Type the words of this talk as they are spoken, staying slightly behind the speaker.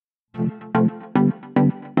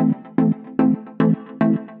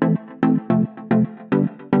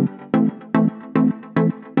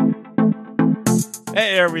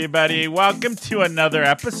Hey everybody, welcome to another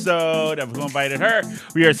episode of Who Invited Her.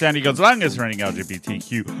 We are San Diego's longest running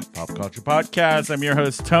LGBTQ pop culture podcast. I'm your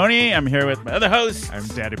host, Tony. I'm here with my other host. I'm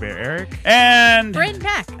Daddy Bear Eric. And Brynne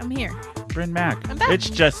back. I'm here. Brynne Mac. I'm back. It's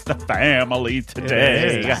just the family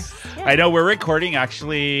today. Yeah. I know we're recording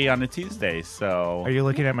actually on a Tuesday, so... Are you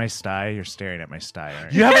looking at my sty? You're staring at my sty,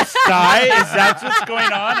 aren't You have a sty? Is that what's going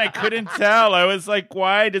on? I couldn't tell. I was like,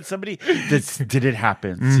 why? Did somebody... Did it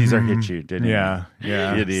happen? Caesar hit you, didn't he? Yeah. He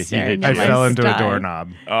hit Staring you. I at my fell into a sty.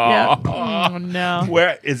 doorknob. Yeah. Oh, no.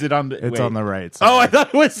 Where is it on the... It's wait. on the right side. Oh, I thought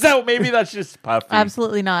it was so. Maybe that's just puffy.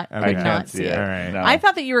 Absolutely not. I Did can't not see it. All right. No. I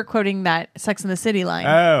thought that you were quoting that Sex and the City line.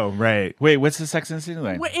 Oh, right. Wait, what's the Sex and the City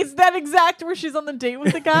line? Wait, is that exact where she's on the date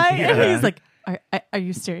with the guy? Yeah. And he's like, are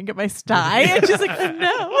you staring at my sty? And she's like,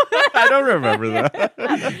 no. I don't remember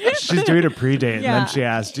that. She's doing a pre-date, and Yeah. then she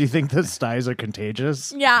asked, do you think the sties are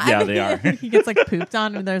contagious? Yeah. Yeah, I think they are. He gets like pooped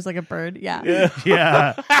on and there's like a bird. Yeah.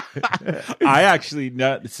 Yeah. I actually,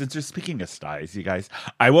 since we're speaking of styes, you guys,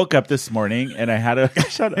 I woke up this morning and I had a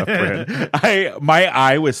shut up, Brynne. My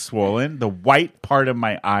eye was swollen. The white part of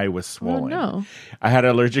my eye was swollen. Oh, no. I had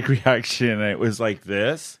an allergic reaction, and it was like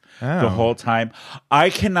this. Oh. The whole time.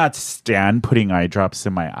 I cannot stand putting eye drops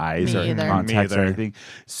in my eyes Me or either. contacts Me or either. anything.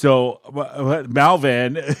 So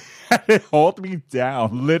Malvin had to hold me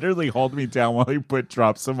down, literally hold me down while he put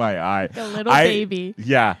drops in my eye. Like a little baby.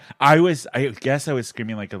 Yeah. I guess I was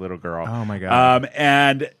screaming like a little girl. Oh, my God.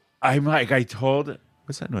 And I'm like,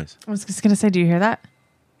 what's that noise? I was just going to say, do you hear that?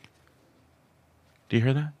 Do you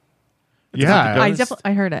hear that? Yeah.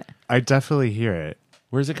 I heard it. I definitely hear it.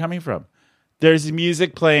 Where's it coming from? There's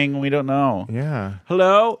music playing. We don't know. Yeah.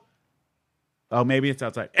 Hello? Oh, maybe it's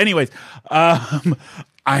outside. Anyways, and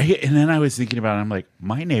then I was thinking about it. I'm like,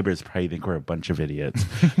 my neighbors probably think we're a bunch of idiots.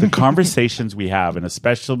 The conversations we have, and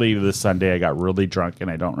especially this Sunday, I got really drunk and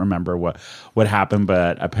I don't remember what happened,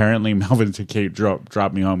 but apparently Melvin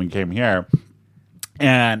dropped me home and came here,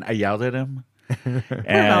 and I yelled at him. And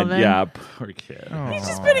Melvin. yeah, poor kid. He's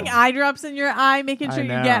just putting eye drops in your eye, making I sure you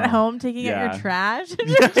know. get home, taking Yeah. out your trash.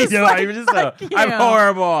 I'm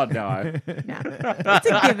horrible. No, It's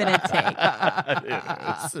a give and a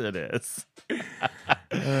take. it is.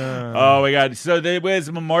 Oh my God. So it was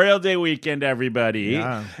Memorial Day weekend, everybody.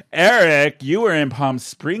 Yeah. Eric, you were in Palm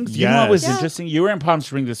Springs. You know what was Yes. interesting? You were in Palm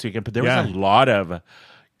Springs this weekend, but there Yeah. was a lot of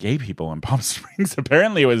gay people in Palm Springs.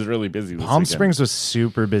 Apparently it was really busy this Palm weekend. Springs was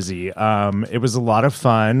super busy. It was a lot of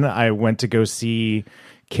fun. I went to go see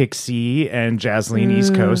Kixie and Jasleen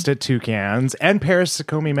East Coast at Toucans and Paris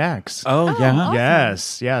Sakomi Max. Oh, yeah.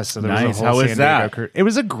 awesome. Yes. So there Nice. was a How whole was San that? Diego crew. It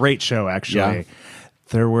was a great show, actually. Yeah.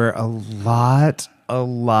 There were a lot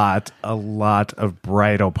of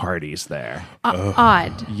bridal parties there.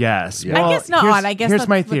 Odd. Yes. Yeah. I guess not here's- odd. I guess here's that's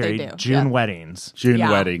my what they theory. do. June Yeah. weddings. June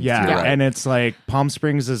Yeah. weddings. Yeah, you're right. and it's like Palm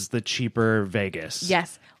Springs is the cheaper Vegas.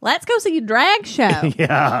 Yes. Let's go see a drag show.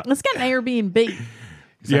 Yeah. Let's get an Airbnb.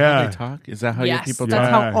 Is that how Yeah. they talk? Is that how Yes, your people that's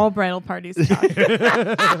talk? how all bridal parties talk.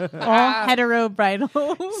 All hetero bridal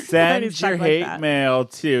Send parties your talk like hate that. mail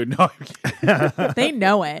to... No, They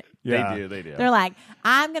know it. Yeah. They do. They're like,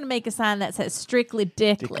 I'm going to make a sign that says strictly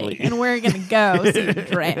Dickly. dickly, and we're going to go see a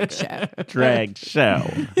drag show. Drag show.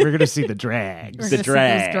 We're gonna see the drags. We're The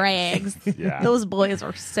gonna see those drags. Yeah. Those boys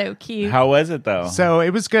are so cute. How was it, though? So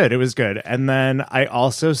it was good. And then I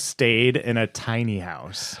also stayed in a tiny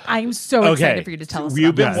house. I'm so excited for you to tell us You've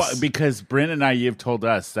about been Yes. because Brynne and I, you've told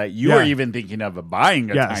us that you Yeah. were even thinking of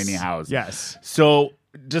buying a Yes. tiny house. Yes. So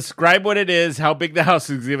describe what it is, how big the house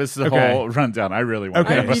is. Give us the Okay. whole rundown. I really want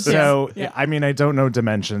to Okay, know. Me too. so Yeah. I mean, I don't know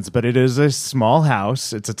dimensions, but it is a small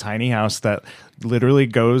house. It's a tiny house that literally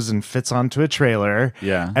goes and fits onto a trailer.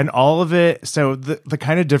 Yeah. And all of it. So the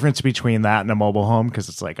kind of difference between that and a mobile home, because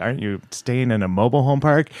it's like, aren't you staying in a mobile home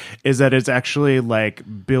park? Is that it's actually like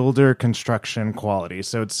builder construction quality.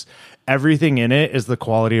 So it's everything in it is the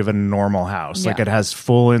quality of a normal house. Like Yeah. it has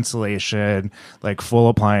full insulation, like full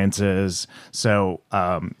appliances. So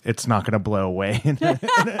it's not going to blow away in a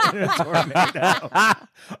tornado.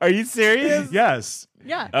 Are you serious? Yes.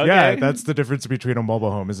 Yeah. Okay. Yeah, that's the difference between a mobile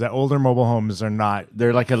home is that older mobile homes are not.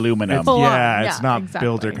 They're like aluminum. Full on. Yeah, Yeah, it's not exactly.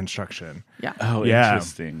 builder construction. Yeah. Oh, Yeah.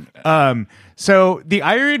 interesting. So the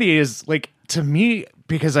irony is, like, to me,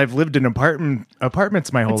 because I've lived in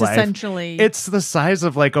apartments my whole It's life, essentially- it's the size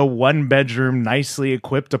of like a 1-bedroom, nicely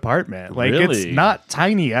equipped apartment. Like Really? it's not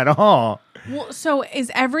tiny at all. Well, so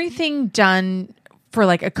is everything done for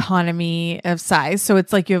like economy of size? So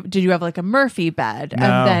it's like did you have like a Murphy bed? No,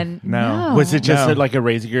 and then no. Was it just No. like a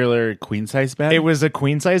regular queen size bed? It was a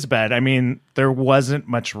queen size bed. I mean, there wasn't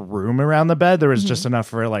much room around the bed. There was Mm-hmm. just enough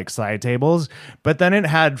for like side tables. But then it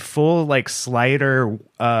had full like slider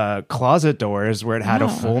closet doors where it had a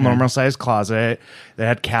full normal sized closet. They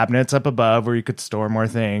had cabinets up above where you could store more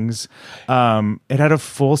things. It had a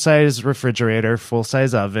full size refrigerator, full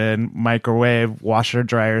size oven, microwave, washer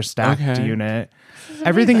dryer stacked unit.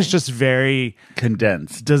 Everything's just very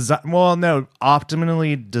condensed.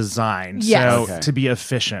 Optimally designed. Yes. So to be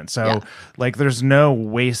efficient. So like there's no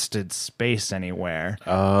wasted space anywhere.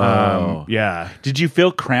 Yeah. Did you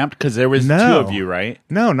feel cramped? Because there was two of you, right?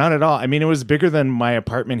 No, not at all. I mean, it was bigger than my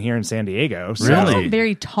apartment here in San Diego. So. You're also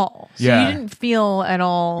very tall. So you didn't feel at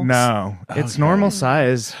all. No, it's normal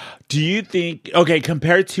size. Do you think,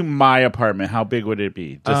 compared to my apartment, how big would it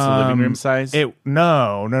be? Just the living room size?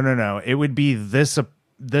 No. It would be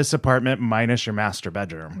this apartment minus your master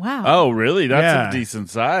bedroom. Wow. Oh, really? That's a decent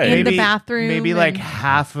size. And the bathroom. Maybe like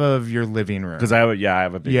half of your living room. Because I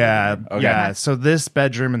have a big room. Okay. Yeah. So this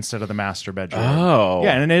bedroom instead of the master bedroom. Oh.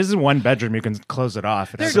 Yeah, and it isn't one bedroom. You can close it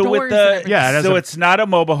off. So with the so it's not a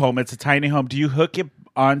mobile home. It's a tiny home. Do you hook it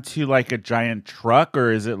onto like a giant truck,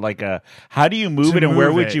 or is it like how do you move it, and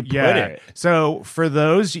where would you put it? So for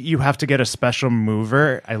those, you have to get a special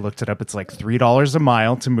mover. I looked it up. It's like $3 a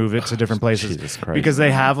mile to move it to different places. Jesus Christ. Because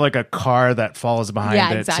they have like a car that follows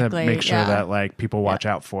behind it exactly. to make sure that like people watch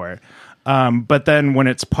out for it. But then when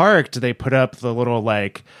it's parked, they put up the little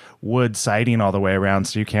like wood siding all the way around,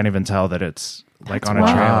 so you can't even tell that it's like on a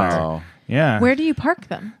trailer. Wow. Yeah. Where do you park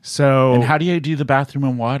them? So and how do you do the bathroom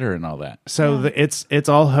and water and all that? So it's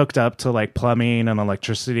all hooked up to like plumbing and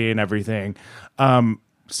electricity and everything.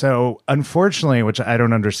 So unfortunately, which I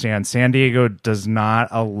don't understand, San Diego does not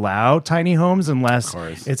allow tiny homes unless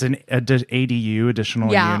it's an ADU,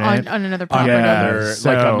 additional unit. on another property.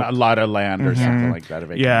 Like a lot of land or something like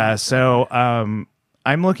that. Yeah. So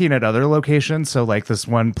I'm looking at other locations. So like this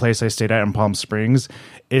one place I stayed at in Palm Springs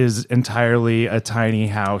is entirely a tiny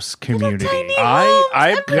house community. Okay.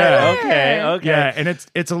 Yeah, and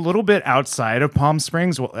it's a little bit outside of Palm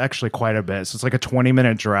Springs. Well, actually quite a bit. So it's like a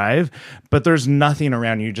 20-minute drive, but there's nothing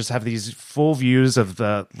around you. You just have these full views of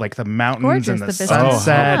the mountains and the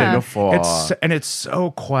sunset. Beautiful. It's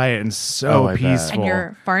so quiet and so peaceful. And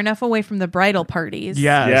you're far enough away from the bridal parties.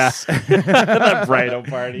 Yes. The bridal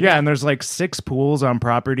party. Yeah, and there's like 6 pools on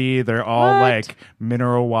property. They're all like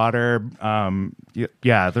mineral water.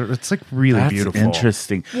 It's like really beautiful.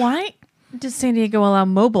 Interesting. Why does San Diego allow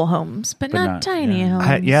mobile homes, but not tiny homes?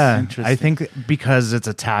 I think because it's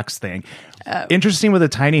a tax thing. Interesting with a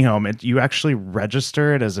tiny home, you actually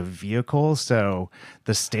register it as a vehicle. So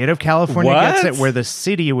the state of California gets it, where the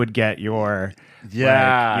city would get your... So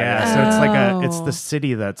it's like it's the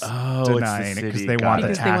city that's denying it because they want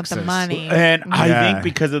the taxes. They want the money. And I think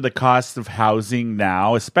because of the cost of housing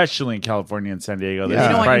now, especially in California and San Diego, they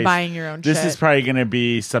don't want you buying your own this shit. is probably going to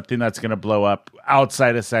be something that's going to blow up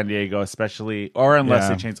outside of San Diego, especially, or unless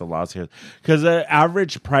they change the laws here. Because the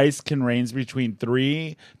average price can range between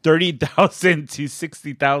 $30,000 to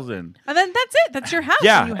 $60,000. And then that's it. That's your house.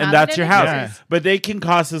 Yeah, and that's your house. Yeah. But they can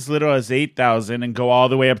cost as little as $8,000 and go all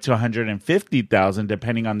the way up to $150,000,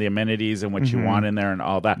 depending on the amenities and what you want in there and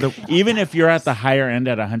all that. Even if you're at the higher end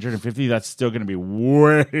at $150,000, that's still going to be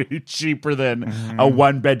way cheaper than a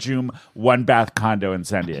 1-bedroom, 1-bath condo in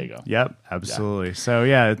San Diego. Yep, absolutely. Yeah. So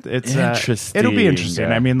it's interesting. It'll be interesting.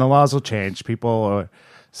 I mean, the laws will change. People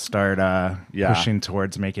start pushing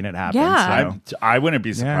towards making it happen. Yeah. So. I wouldn't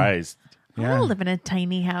be surprised. I want to live in a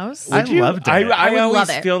tiny house. I loved it. I always love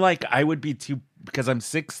it. feel like I would be too, because I'm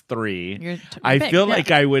 6'3". You're I big, feel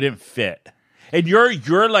like I wouldn't fit. And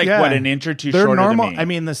you're like what, an inch or two They're shorter normal. than me. I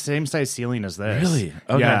mean, the same size ceiling as this. Really?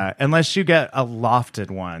 Okay. Yeah, unless you get a lofted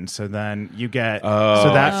one. So then you get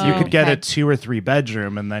you could get a 2 or 3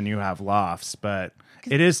 bedroom, and then you have lofts. But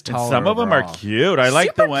it is taller. Some of them are cute. I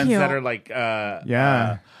like Super the ones cute. that are like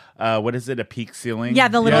what is it? A peak ceiling? Yeah,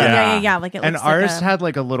 the little like it. And looks ours like had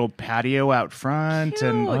like a little patio out front.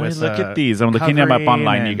 Cute. And look at these. I'm looking them up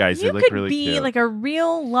online, you guys. They you look could really be cute. like a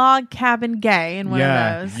real log cabin gay in one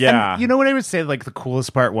of those. Yeah. And you know what I would say? Like the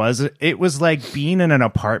coolest part was it was like being in an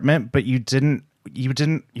apartment, but you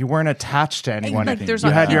weren't attached to anyone. Like there's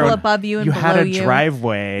you had people your above you and you below had a you.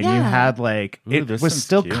 driveway. And you had like it this was sounds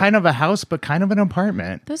still cute. kind of a house, but kind of an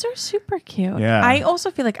apartment. Those are super cute. Yeah. I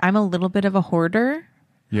also feel like I'm a little bit of a hoarder.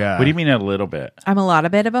 Yeah. What do you mean a little bit? I'm a lot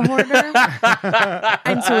of bit of a hoarder.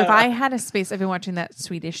 And so if I had a space, I've been watching that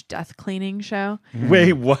Swedish death cleaning show.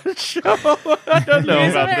 Wait, what show? I don't know You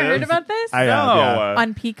guys about haven't this. heard about this? I have, yeah.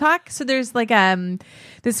 On Peacock. So there's like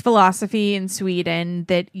this philosophy in Sweden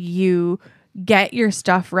that you get your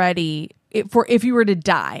stuff ready for if you were to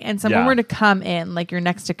die and someone were to come in, like your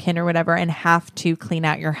next of kin or whatever, and have to clean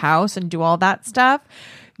out your house and do all that stuff.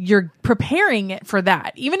 you're preparing it for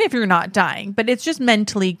that, even if you're not dying. But it's just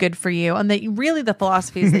mentally good for you, and that really the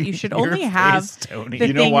philosophy is that you should only have the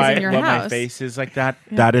you know things why in your my house. face is like that?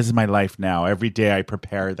 Yeah. That is my life now. Every day I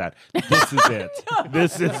prepare that. This is it.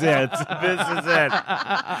 This is it. This is it.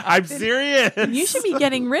 I'm serious. You should be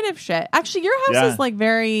getting rid of shit. Actually, your house is like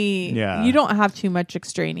very. Yeah. You don't have too much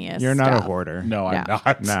extraneous. You're not stuff. a hoarder. No, I'm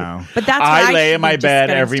not. No. But that's I lay should in my be just bed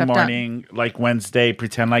getting every stuff done. morning, like Wednesday,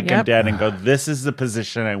 pretend like I'm dead, and go, this is the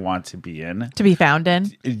position I want to be in. To be found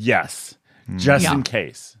in. Yes, just in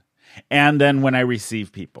case. And then when I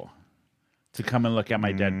receive people to come and look at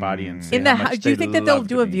my dead body and say, In the how much do you they think that they'll loved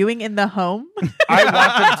do a me. viewing in the home? I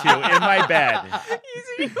want them to in my bed.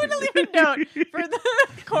 You want to leave a note for the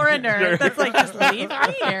coroner that's like, just leave me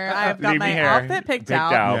here. I've got Leave me my here. outfit picked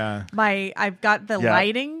out. Yeah. I've got the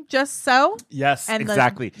lighting just so. Yes, And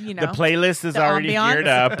exactly. the The playlist is the already ambiance. geared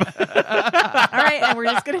up. All right, and we're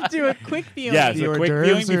just gonna do a quick viewing. Yes, The a hors quick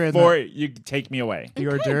d'oeuvres viewing are in before you take me away. The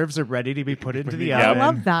hors d'oeuvres are ready to be put into the Yeah. oven. I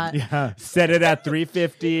love that. Yeah. Set it at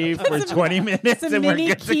 350 for 20 minutes, Some and we're mini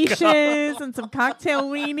good to go. quiches and some cocktail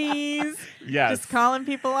weenies. Yes. Just calling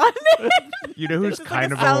people on it. You know who's Just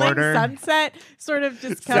kind like of a a selling hoarder? sunset, sort of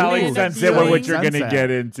just Selling coming sunset, viewing. what you're going to Sunset.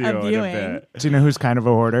 get into A in a viewing. bit. Do you know who's kind of a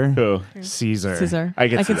hoarder? Who? Caesar. Caesar. I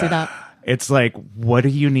can see see that. that. It's like, what do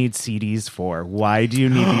you need CDs for? Why do you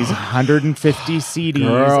need these 150 CDs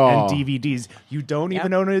Girl. and DVDs? You don't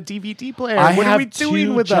even own a DVD player. I what have are we doing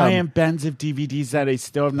two with giant them? bins of DVDs that I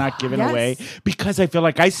still have not given Yes. away because I feel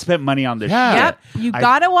like I spent money on this Yeah. shit. Yep. You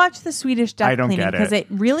gotta watch the Swedish death I don't cleaning get because it. it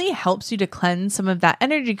really helps you to cleanse some of that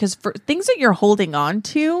energy. Because for things that you're holding on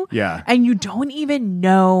to, Yeah. and you don't even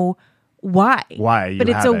know why. Why But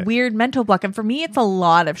you it's have a it. weird mental block. And for me, it's a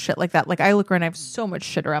lot of shit like that. Like I look around, I have so much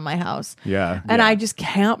shit around my house. Yeah. And I just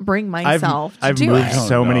can't bring myself I've to do moved it.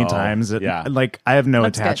 so many No. times that, Yeah. like, I have no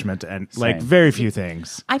That's good. attachment and like Same. very few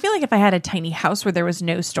things. I feel like if I had a tiny house where there was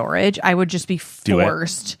no storage, I would just be Do it.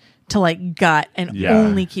 forced to like gut and Yeah.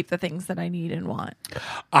 only keep the things that I need and want.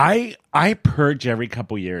 I purge every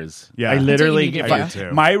couple years. Yeah. I Until literally you need if to. I do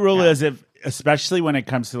too. my rule is if especially when it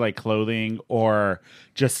comes to like clothing or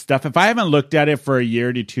just stuff, if I haven't looked at it for a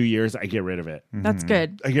year to 2 years, I get rid of it. That's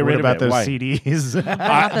good. I get What rid about of it. those Why? CDs?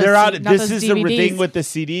 Not those They're out. C- not This those is the DVDs. thing with the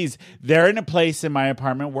CDs. They're in a place in my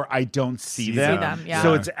apartment where I don't see them. them, yeah.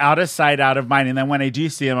 So it's out of sight, out of mind. And then when I do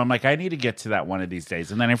see them, I'm like, I need to get to that one of these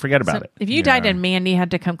days, and then I forget about So it. if you died and Mandy had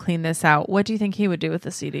to come clean this out, what do you think he would do with the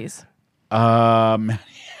CDs?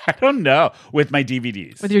 I don't know. With my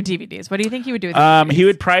DVDs. With your DVDs? What do you think he would do with the DVDs? He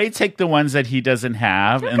would probably take the ones that he doesn't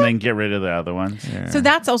have and then get rid of the other ones. So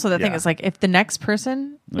that's also the thing Yeah. is like if the next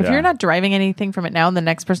person, if Yeah. you're not deriving anything from it now, and the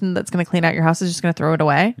next person that's going to clean out your house is just going to throw it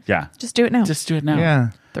away, Yeah. just do it now. Just do it now. Yeah.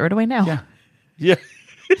 throw it away now. Yeah. Yeah.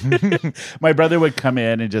 My brother would come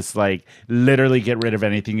in and just like literally get rid of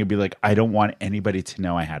anything. He'd be like, I don't want anybody to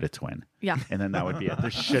know I had a twin. Yeah. And then that would be it.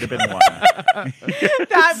 There should have been one.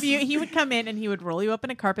 That view, he would come in and he would roll you up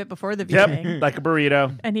in a carpet before the viewing. Yep. Like a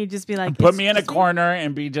burrito. And he'd just be like, Put me in a "Excuse corner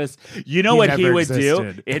and be just, you know He what he never would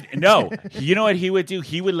existed. do? You know what he would do?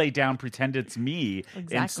 He would lay down, pretend it's me. And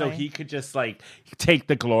so Exactly. he could just like take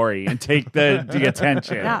the glory and take the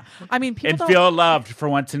attention. Yeah. I mean, people And don't- feel loved for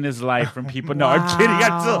once in his life from people. No, I'm kidding.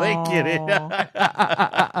 I'm totally kidding.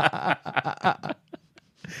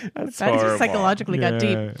 That's That horrible. just psychologically got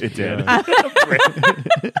deep. It did.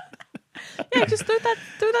 Yeah, just throw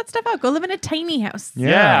that stuff out. Go live in a tiny house.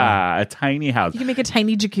 Yeah, a tiny house. You can make a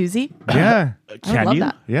tiny jacuzzi. Yeah. I would Can love you?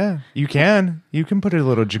 that. Yeah. You can. You can put a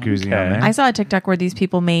little jacuzzi on Okay. there. I saw a TikTok where these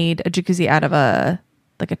people made a jacuzzi out of a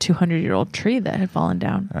 200-year-old tree that had fallen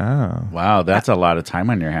down. Oh. Wow, that's a lot of time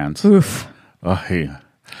on your hands. Oof. Oh, yeah.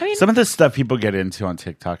 I mean, Some of the stuff people get into on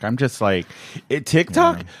TikTok, I'm just like,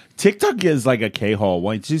 TikTok is like a K-hole.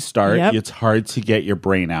 Once you start, Yep. it's hard to get your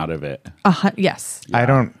brain out of it. yes. I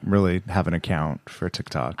don't really have an account for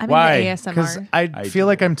TikTok I'm Why? in the because ASMR. I feel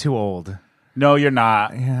like I'm too old. No, you're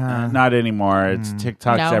not. Yeah. Not anymore. It's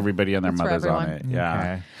TikTok's No, everybody and their it's for mother's on everyone. it.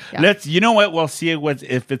 Yeah. Okay. Yeah. You know what? We'll see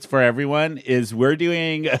if it's for everyone. Is we're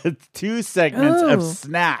doing 2 segments of Ooh.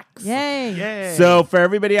 snacks. Yay. So for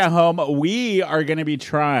everybody at home, we are going to be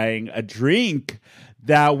trying a drink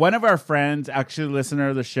that one of our friends, actually a listener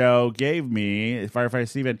of the show, gave me, Firefighter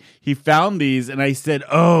Steven. He found these and I said,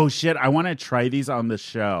 oh shit, I want to try these on the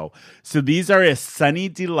show. So these are a Sunny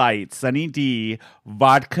Delight, Sunny D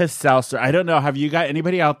vodka seltzer. I don't know. Have you got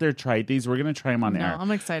anybody out there tried these? We're going to try them on No, air. I'm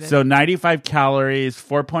excited. So 95 calories,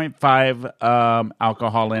 4.5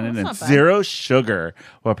 alcohol in it, and not bad. 0 sugar.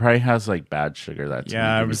 Well, it probably has like bad sugar. That's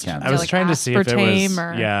Yeah, I maybe was cancer. I was like trying to see if it was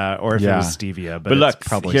aspartame or- or if it Yeah. was stevia, but, But look, it's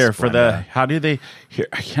probably here for the Splenda. how do they here?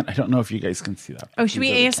 I don't know if you guys can see that. Oh, should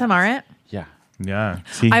we These are the ASMR it? Yeah. Yeah.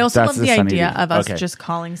 See, I also that's love the Sunny idea D. of us Okay. just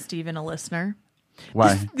calling Steven a listener.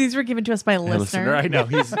 Why? These were given to us by a Hey, listener. I know.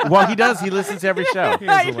 He does. He listens to every show.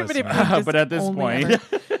 But at this point,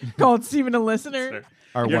 called Steven a listener.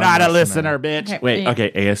 Our you're one not a listener, bitch. Okay, Wait. yeah.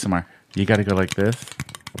 Okay. ASMR. You got to go like this,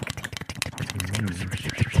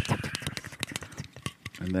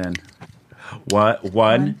 and then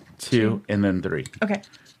one, two, and then three. Okay.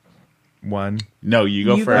 One. No, you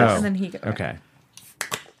go You first. go, and then he goes. Okay.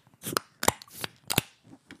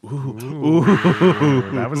 Ooh,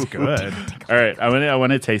 that was good. All right. I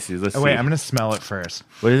want to taste these. Let's Oh, see. wait, I'm going to smell it first.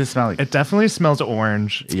 What does it smell like? It definitely smells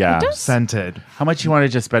orange. Yeah. It does. Scented. How much you want to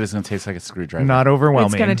just bet it's going to taste like a screwdriver? Not overwhelming.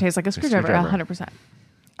 It's going to taste like a screwdriver, screwdriver. 100%.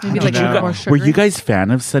 Maybe don't like a know. little more sugar. Were you guys fan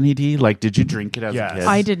of Sunny D? Like, did you drink it as Yes. a kid?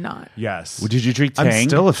 I did not. Yes. Well, did you drink Tang? I'm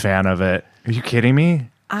still a fan of it. Are you kidding me?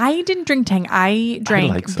 I didn't drink Tang. I drank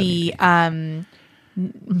like Sunny the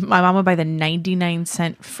my mom would buy the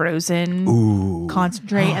 99-cent frozen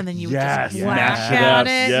concentrate, and then you would Yes. just whack Smash it at up.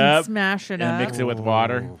 it Yep. and smash it and up. mix it with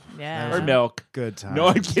water Yeah. or milk. Good time. No,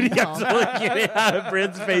 I'm kidding. I'm totally kidding.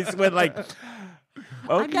 Bryn's face went like, okay.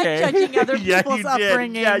 I'm not judging other Yeah, people's you did.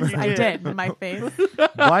 upbringing. Yeah, you I did. did in my face.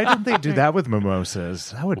 Why didn't they do that with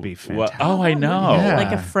mimosas? That would be Well, fantastic. oh, I know. Yeah.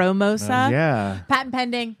 Like a fromosa. Yeah. Patent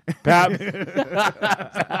pending. Pap-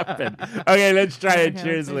 okay, let's try it. Okay,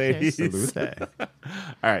 Cheers, let's say ladies. Salute. All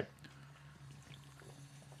right.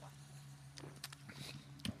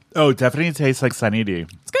 Oh, it definitely tastes like Sunny D.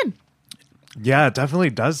 It's good. Yeah, it definitely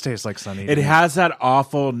does taste like Sunny D. It has that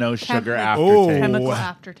awful no sugar Chemical- aftertaste. Chemical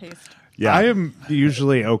aftertaste. Yeah, I am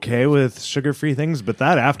usually okay with sugar-free things, but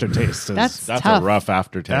that aftertaste is That's that's tough. a rough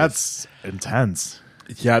aftertaste. that's intense.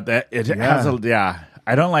 yeah, that it has a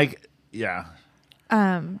I don't like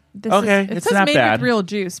This Okay, it it's says not made bad. with real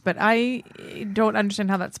juice, but I don't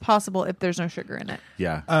understand how that's possible if there's no sugar in it.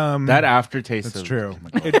 yeah. That aftertaste. That's is- true.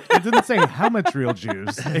 It didn't say how much real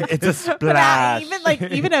juice. It's a But splash.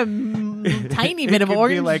 even a tiny bit it of could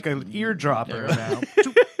orange. be like an eardropper now.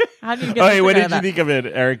 How do you get? Okay, the what sugar did out you of think of it,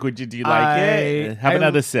 Eric? Do you like it? Have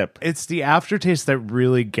another sip. It's the aftertaste that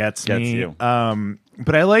really gets me. you.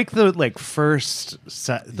 But I like the first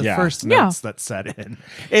Yeah. notes that set in.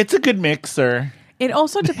 It's a good mixer. It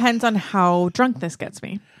also depends on how drunk this gets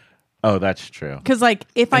me. Oh, that's true. Because like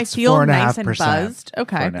if I It's feel nice and 4.5%. buzzed,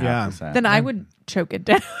 okay, 4.5%. then I would choke it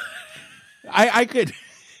down. I could.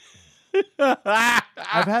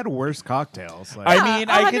 I've had worse cocktails. Like, I mean,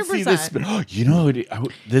 I could see this. 100%. You know,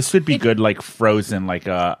 this would be good, like frozen, like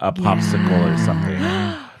a popsicle or something.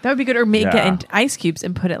 That would be good. Or make it Yeah. in ice cubes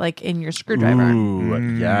and put it like in your screwdriver.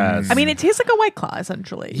 Ooh, yes. I mean, it tastes like a White Claw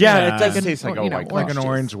essentially. yeah, Yeah. it does Like taste like a you know, White Claw. like an juice.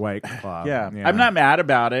 orange white claw. Yeah. I'm not mad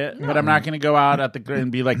about it, but I'm not going to go out at the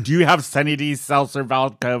and be like, "Do you have Sunny D seltzer,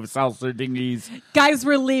 vodka, seltzer dingies, Guys,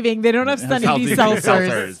 we're leaving. They don't have Sunny D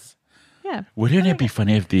seltzers. Yeah. Wouldn't it be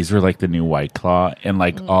funny if these were like the new White Claw and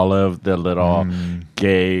like all of the little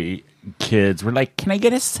gay kids were like, "Can I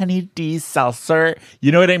get a Sunny D seltzer?"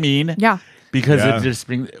 You know what I mean? Yeah. Because Yeah. it just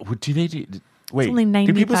brings. What do they do? Wait, only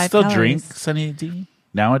do people 95 still calories. drink Sunny D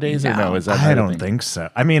nowadays, or No. no? Is that I not a don't thing? think so.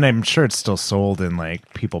 I mean, I'm sure it's still sold and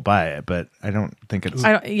like people buy it, but I don't think it's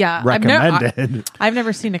I don't, yeah. recommended. I've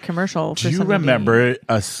never seen a commercial. For Do you Sunny D. remember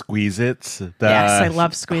Squeeze-Its? Yes, I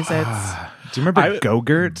love Squeeze-Its. Do you remember I-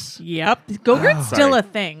 Go-Gurts? Yep. Go-Gurt's still Sorry. a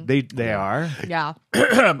thing. They are. Yeah.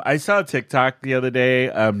 I saw a TikTok the other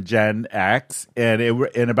day, Gen X, and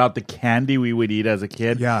about the candy we would eat as a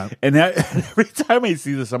kid. Yeah. And every time I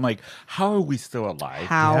see this, I'm like, how are we still alive?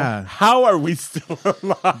 How? Yeah. How are we still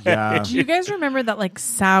alive? Yeah. Do you guys remember that like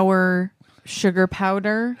sour sugar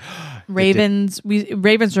powder? Raven's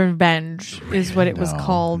Revenge is what it was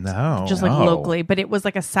called. No. Just like No. locally, but it was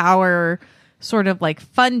like a sour sort of like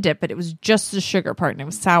fun dip, but it was just the sugar part and it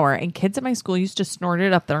was sour. And kids at my school used to snort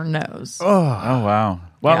it up their nose. Oh, wow.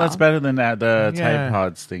 Well, Yeah. that's better than the Yeah. Tide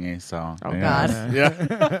Pods thingy. So, Oh, yeah. God.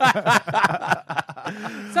 Yeah.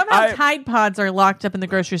 Somehow Tide Pods are locked up in the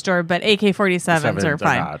grocery store, but AK-47s are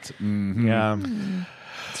fine. not. Mhm. Yeah.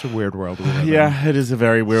 It's a weird world we live in. Yeah, it is a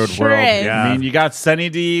very weird Sure world. is. Yeah. I mean, you got Sunny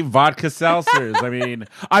D, vodka seltzers. I mean,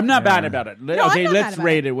 I'm not bad about it. I'm Okay, not let's bad about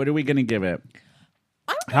rate it. What are we going to give it?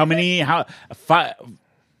 How many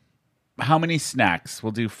snacks?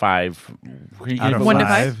 We'll do 5. Can you Out give of it 1 to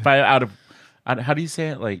 5? 5 out of how do you say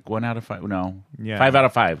it? Like 1 out of 5? No. Yeah. 5 out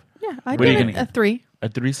of 5. Yeah, I'd What are you give it gonna a 3. A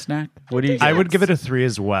 3 snack? What do you I give? would give it a 3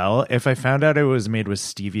 as well. If I found out it was made with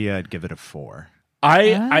stevia, I'd give it a 4.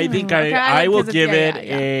 I think okay, I will because it's- give yeah,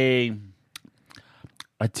 it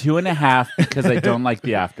a 2.5 because I don't like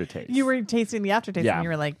the aftertaste. You were tasting the aftertaste Yeah. and you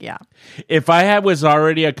were like, yeah. If I was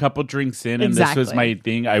already a couple drinks in and this was Exactly. my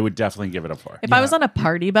thing, I would definitely give it a 4. If I was on a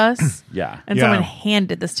party bus Yeah. and Yeah. someone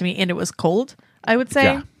handed this to me and it was cold, I would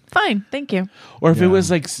say fine, thank you. Or if it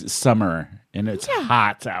was like summer and it's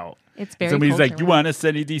hot out. It's very Somebody's culture like, you want to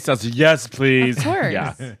send you details? Yes, please. Of course.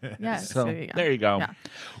 Yeah. Yes. So there you go. Yeah.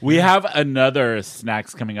 We have another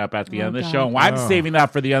snacks coming up at the end of the show. And I'm saving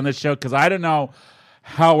that for the end of the show because I don't know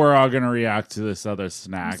how we're all going to react to this other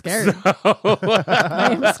snack. I'm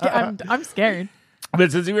scared. I'm scared. But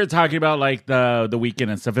since we were talking about like the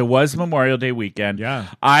weekend and stuff, it was Memorial Day weekend. Yeah.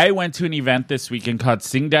 I went to an event this weekend called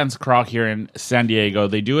Sing Dance Crawl here in San Diego.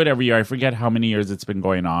 They do it every year. I forget how many years it's been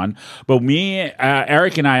going on. But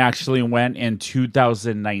Eric and I actually went in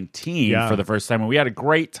 2019 for the first time, and we had a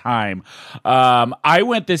great time. I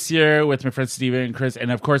went this year with my friend Steven and Chris, and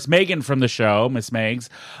of course Megan from the show, Miss Megs.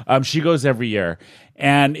 She goes every year.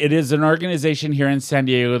 And it is an organization here in San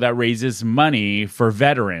Diego that raises money for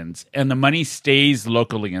veterans, and the money stays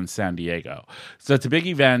locally in San Diego. So it's a big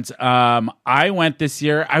event. I went this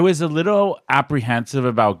year. I was a little apprehensive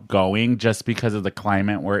about going just because of the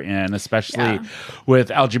climate we're in, especially with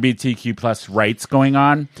LGBTQ plus rights going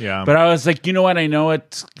on. Yeah. But I was like, you know what? I know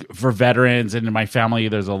it's for veterans, and in my family,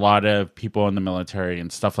 there's a lot of people in the military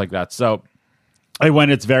and stuff like that. So I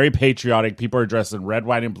went. It's very patriotic. People are dressed in red,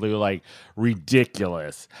 white, and blue, like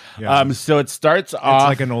ridiculous. Yeah. So it starts off It's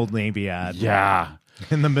like an Old Navy ad. Yeah.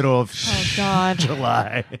 In the middle of God.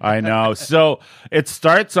 July. I know. So it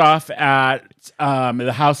starts off at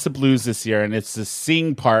the House of Blues this year, and it's the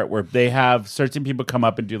sing part where they have certain people come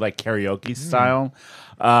up and do like karaoke style.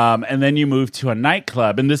 And then you move to a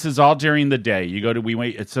nightclub, and this is all during the day. You go to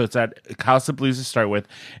so it's at House of Blues to start with,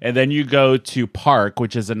 and then you go to Park,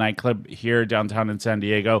 which is a nightclub here downtown in San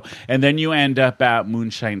Diego, and then you end up at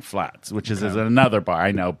Moonshine Flats, which is another bar.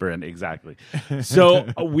 I know, Brynne, exactly. So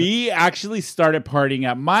we actually started partying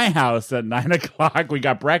at my house at 9:00. We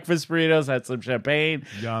got breakfast burritos, had some champagne,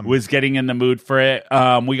 was getting in the mood for it.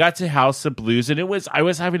 We got to House of Blues, and I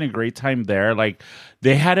was having a great time there. Like,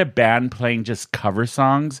 they had a band playing just cover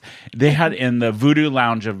songs. They had in the Voodoo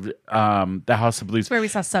Lounge of the House of Blues. That's where we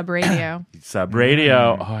saw Sub Radio. Sub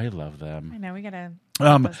Radio. Oh, I love them. I know, we gotta.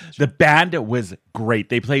 The band was great.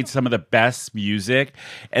 They played some of the best music,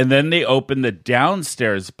 and then they opened the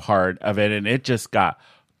downstairs part of it, and it just got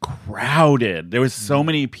crowded. There was so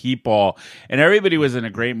many people, and everybody was in a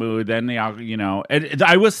great mood. Then they all, and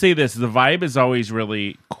I will say this: the vibe is always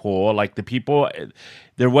really cool. Like the people,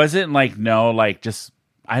 there wasn't just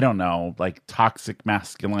I don't know, like toxic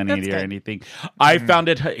masculinity or anything. I found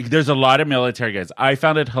it. There's a lot of military guys. I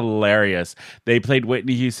found it hilarious. They played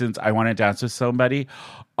Whitney Houston's "I Want to Dance with Somebody."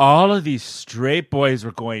 All of these straight boys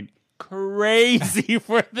were going crazy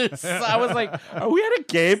for this. I was like, are we at a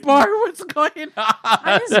gay bar? What's going on?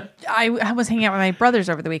 I was hanging out with my brothers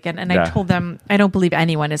over the weekend, and I told them I don't believe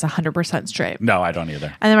anyone is 100% straight. No, I don't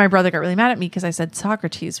either. And then my brother got really mad at me because I said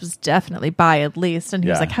Socrates was definitely bi at least, and he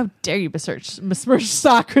was like, how dare you besmirch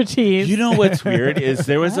Socrates? You know what's weird is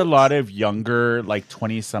there was a lot of younger, like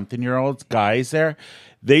 20-something-year-olds guys there.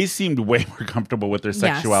 They seemed way more comfortable with their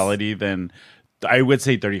sexuality than I would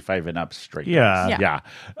say 35 and up straight. Yeah.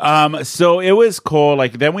 So it was cool.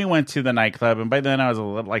 Like, then we went to the nightclub, and by then I was a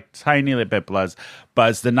little, like, tiny little bit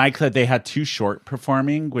buzzed. The nightclub, they had Too Short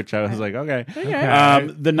performing, which I was like, okay.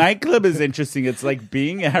 The nightclub is interesting. It's like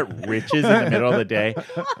being at Rich's in the middle of the day.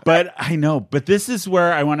 But I know. But this is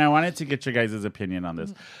where I wanted to get your guys' opinion on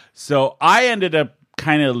this. So I ended up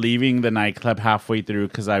kind of leaving the nightclub halfway through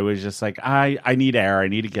because I was just like, I need air. I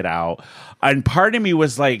need to get out. And part of me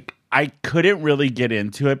was like, I couldn't really get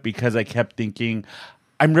into it because I kept thinking,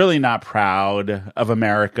 I'm really not proud of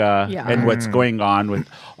America and what's going on with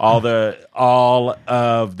all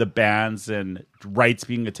of the bans and rights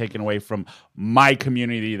being taken away from my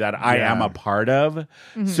community that I am a part of.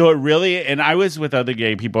 Mm-hmm. So it really, and I was with other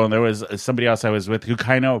gay people, and there was somebody else I was with who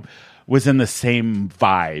kind of was in the same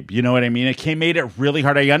vibe. You know what I mean? It made it really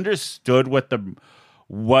hard. I understood what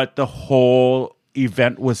the whole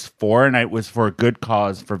event was for, and it was for a good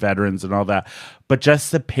cause for veterans and all that, but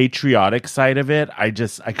just the patriotic side of it, I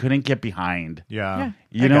couldn't get behind. You know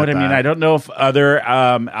what I mean? I don't know if other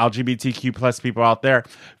LGBTQ plus people out there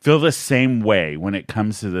feel the same way when it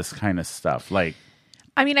comes to this kind of stuff. Like,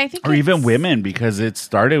 I mean, I think, or even women, because it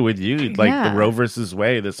started with you, like the Roe versus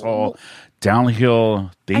Wade, this whole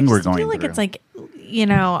downhill thing we're going through. I feel like it's like,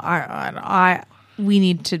 we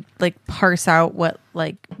need to like parse out what,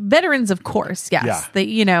 like, veterans, of course,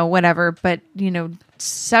 that, whatever, but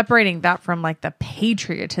separating that from like the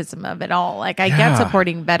patriotism of it all. Like, I get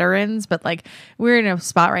supporting veterans, but like, we're in a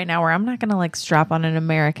spot right now where I'm not gonna like strap on an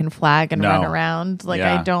American flag and run around. Like,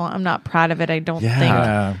 I'm not proud of it. I don't think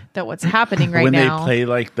that what's happening right now, when they play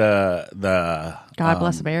like the God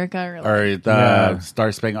Bless America or the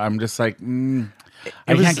Star Spangled, I'm just like,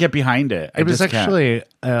 I can't get behind it. It was just can't. actually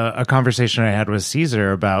a conversation I had with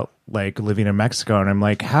Caesar about like living in Mexico, and I'm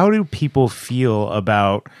like, how do people feel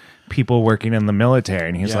about people working in the military?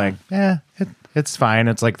 And he's like, it's fine.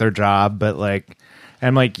 It's like their job, but like,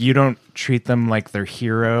 I'm like, you don't treat them like they're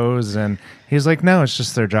heroes. And he's like, no, it's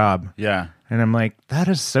just their job. Yeah. And I'm like, that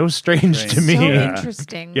is so strange to me. So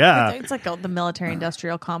interesting. Yeah. It's like the military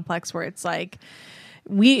industrial complex where it's like,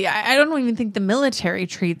 I don't even think the military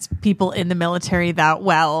treats people in the military that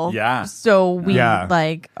well. Yeah. So we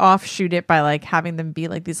like offshoot it by like having them be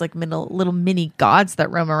like these like little mini gods that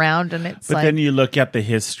roam around, and it's But then you look at the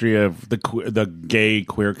history of the gay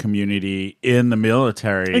queer community in the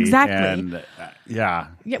military. Exactly. And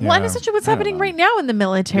well, and essentially what's happening right now in the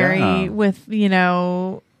military with, you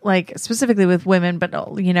know, like specifically with women, but,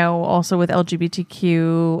 you know, also with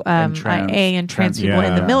LGBTQ, IA and trans people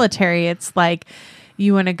in the military. It's like,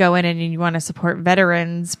 you want to go in and you want to support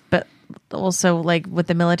veterans, but also like what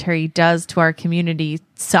the military does to our community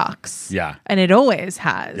sucks. Yeah. And it always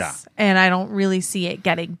has. Yeah. And I don't really see it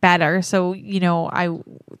getting better. So, you know, I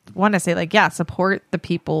want to say like, support the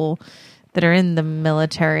people that are in the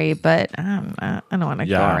military, but I don't want to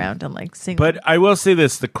go around and like sing. But I will say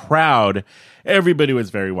this, the crowd, everybody was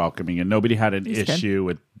very welcoming and nobody had an issue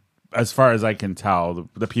with, as far as I can tell,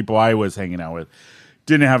 the people I was hanging out with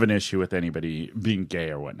didn't have an issue with anybody being gay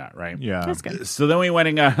or whatnot, right? Yeah. That's good. So then we went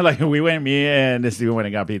and got, me and this dude went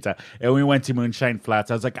and got pizza. And we went to Moonshine Flats.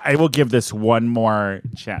 I was like, I will give this one more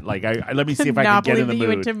chance. Like, let me see if I can get in the mood. You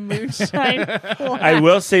went to Moonshine Flats. I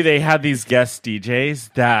will say they had these guest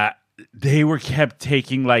DJs that they kept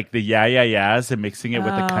taking like the yeahs and mixing it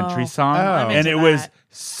with the country song. And it was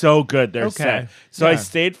so good, their set. So I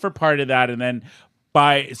stayed for part of that. And then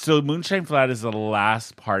so Moonshine Flat is the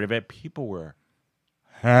last part of it. People were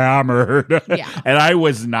hammered. And I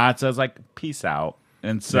was not. So I was like, peace out.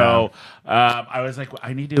 And so I was like,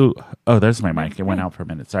 I need to. Oh, there's my mic. It went out for a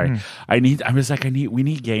minute. Sorry. We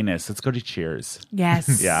need gayness. Let's go to Cheers.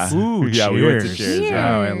 Yes. Yeah. Ooh, yeah. Cheers. We went to Cheers.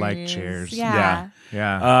 Oh, I like Cheers. Yeah.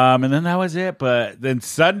 Yeah. And then that was it. But then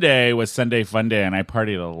Sunday was Sunday Fun Day, and I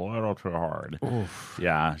partied a little too hard. Oof.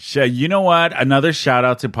 Yeah. You know what? Another shout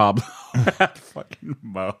out to Pablo at fucking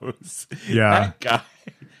Moe's. Yeah. That guy.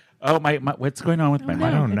 Oh, my what's going on with my mic?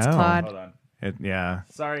 I don't It's know. Claude. Hold on.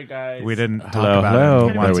 Sorry, guys. We didn't talk Hello, about hello.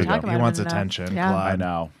 him. There we go. He wants Enough. attention. Yeah. Claude. I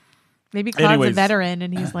know. Maybe Claude's Anyways. a veteran,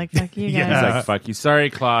 and he's like, "Fuck you guys." He's like, fuck you.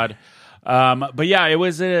 Sorry, Claude. But yeah, it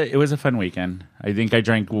was a fun weekend. I think I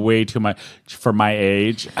drank way too much for my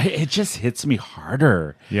age. It just hits me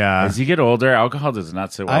harder. Yeah. As you get older, alcohol does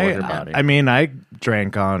not sit well with your body. I mean, I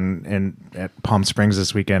drank at Palm Springs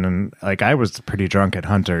this weekend, and like I was pretty drunk at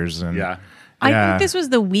Hunter's. And I think this was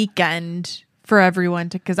the weekend for everyone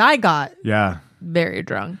because I got very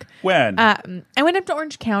drunk. When? I went up to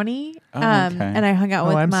Orange County and I hung out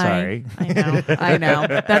with I'm sorry. I know.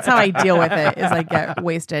 That's how I deal with it is I get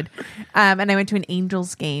wasted. And I went to an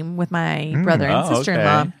Angels game with my brother and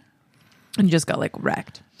sister-in-law and just got like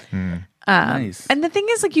wrecked. Nice. And the thing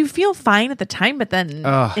is, like, you feel fine at the time, but then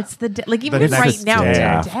it's like even the right next now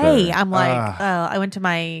day today, I'm like, I went to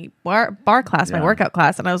my bar class, my workout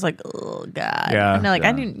class, and I was like, oh god, and like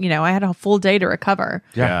I didn't, I had a full day to recover,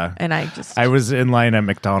 and I was in line at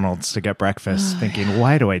McDonald's to get breakfast, thinking,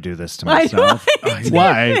 why do I do this to myself?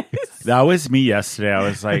 Why? That was me yesterday. I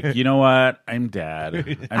was like, you know what? I'm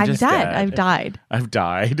dead. I've died,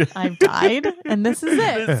 and this is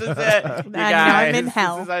it. This is it. And now I'm in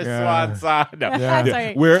hell. This is our swan song.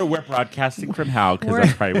 No. We're broadcasting from hell because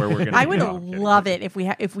that's probably where we're going to I would love it if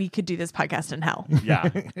we could do this podcast in hell. Yeah.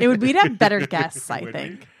 We'd have better guests, I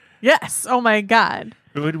think. Yes. Oh my god.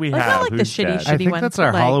 Who would we Like, have? not like the Who's shitty dead? shit. I think ones, that's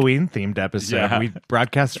our like- Halloween themed episode. Yeah. We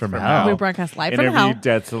broadcast from hell. We broadcast live from Interview hell,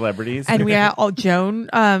 dead celebrities. and we have Joan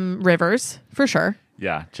Rivers for sure.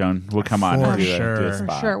 Yeah, Joan will come on For and do a sure.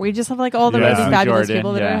 spot. Sure. We just have like all the Yeah. really Leslie fabulous Jordan,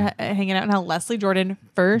 people that are hanging out in hell. Leslie Jordan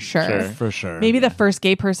for sure. For sure. Maybe the first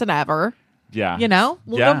gay person ever. Yeah.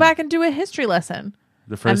 We'll go back and do a history lesson.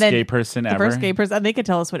 The first gay person ever. The first gay person. And they could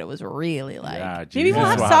tell us what it was really like. Yeah, Maybe we'll Jesus.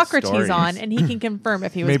 have We'll have Socrates stories. on and he can confirm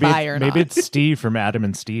if he was maybe bi or not. maybe it's Steve from Adam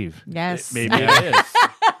and Steve. Yes. Maybe it is.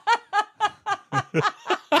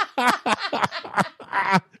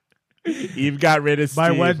 You've got rid of Steve.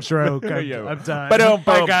 My one joke. I'm done. But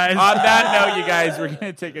Bye, guys. On that note, you guys, we're going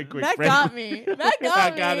to take a quick That break. got me. That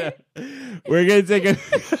got me. We're going to take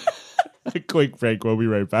a quick break. We'll be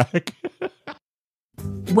right back.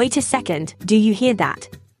 Wait a second, do you hear that?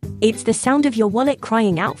 It's the sound of your wallet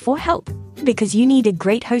crying out for help. Because you need a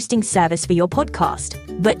great hosting service for your podcast,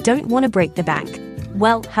 but don't want to break the bank.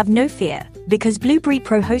 Well, have no fear, because Blueberry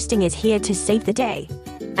Pro Hosting is here to save the day.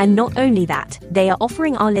 And not only that, they are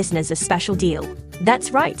offering our listeners a special deal.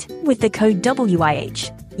 That's right. With the code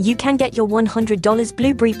WIH, you can get your $100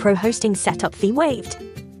 Blueberry Pro hosting setup fee waived.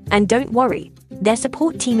 And don't worry, their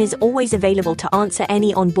support team is always available to answer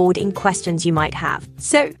any onboarding questions you might have.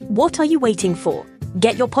 So, what are you waiting for?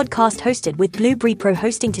 Get your podcast hosted with Blueberry Pro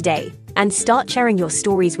hosting today and start sharing your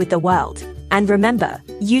stories with the world. And remember,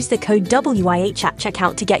 use the code WIH at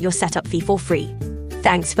checkout to get your setup fee for free.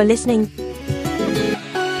 Thanks for listening.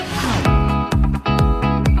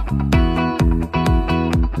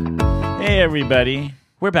 Hey, everybody.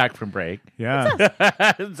 We're back from break. Yeah.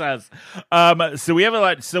 It's us. So we have a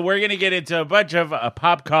lot. So we're going to get into a bunch of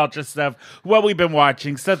pop culture stuff, what we've been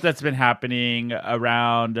watching, stuff that's been happening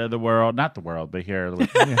around the world. Not the world, but here.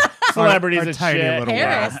 Celebrities Our and tiny shit. little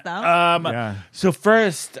Paris, world. though. So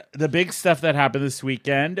first, the big stuff that happened this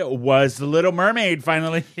weekend was The Little Mermaid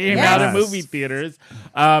finally came out in movie theaters.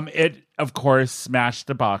 It, of course, smashed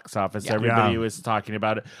the box office. Yeah. Everybody was talking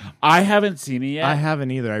about it. I haven't seen it yet. I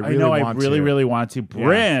haven't either. I really know. want I really, to. really want to.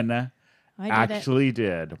 Brynne I did actually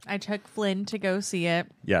did. I took Flynn to go see it.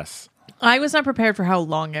 Yes. I was not prepared for how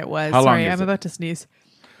long it was. How long Sorry, is I'm it? about to sneeze.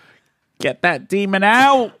 Get that demon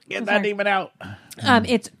out. Get that sorry. demon out.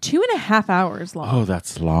 It's 2.5 hours long. Oh,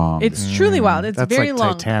 that's long. It's truly wild. It's That's very like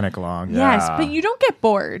long. Titanic long. Yes, Yeah. but you don't get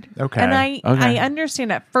bored. Okay. And I Okay.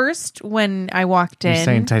 understand at first when I walked in. You're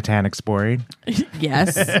saying Titanic's boring?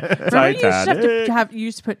 Yes. Remember you Titanic. you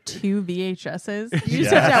used to put 2 VHSs? You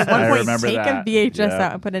used Yes, to at one I point remember take that. a VHS Yeah.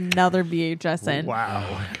 out and put another VHS in. Wow.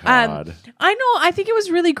 God. I know. I think it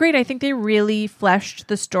was really great. I think they really fleshed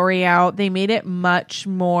the story out. They made it much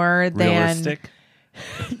more than Realistic.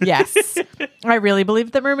 Yes. I really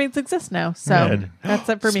believe that mermaids exist now. So Good. that's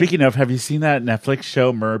it for me. Speaking of, have you seen that Netflix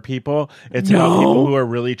show Mer People? It's about people who are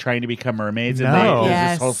really trying to become mermaids, and No. there's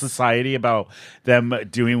Yes. this whole society about them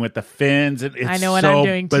doing with the fins. It's I know what so I'm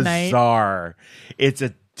doing tonight. bizarre. It's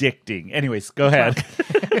addicting. Anyways, go ahead.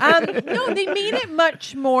 No, they made it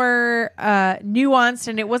much more nuanced,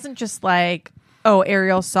 and it wasn't just like, oh,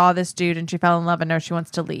 Ariel saw this dude and she fell in love and now she wants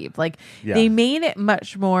to leave. Like, they made it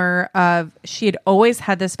much more of she had always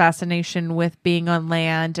had this fascination with being on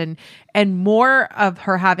land, and more of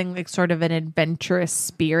her having like sort of an adventurous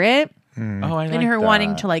spirit. Oh, I And like her that.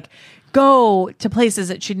 wanting to like go to places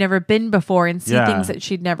that she'd never been before and see Yeah. things that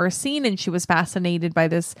she'd never seen, and she was fascinated by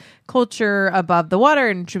this culture above the water,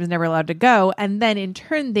 and she was never allowed to go. And then in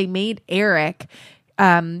turn they made Eric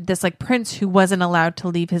this like prince who wasn't allowed to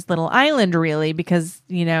leave his little island, really, because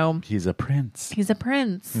He's a prince. he's a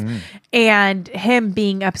prince. And him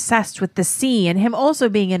being obsessed with the sea, and him also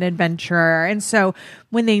being an adventurer. And so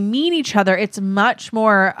when they meet each other, it's much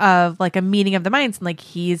more of like a meeting of the minds, and like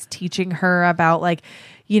he's teaching her about like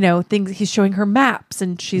things. He's showing her maps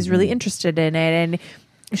and she's really interested in it, and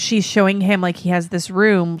she's showing him like he has this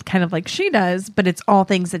room kind of like she does, but it's all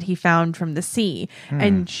things that he found from the sea.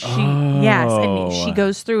 And she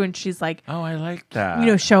goes through and she's like, Oh, I like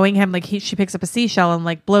that. showing him like she picks up a seashell and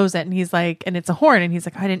like blows it, and he's like, and it's a horn, and he's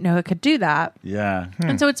like, I didn't know it could do that. Yeah.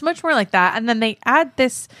 And so it's much more like that. And then they add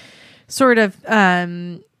this sort of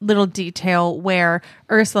little detail where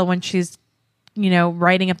Ursula, when she's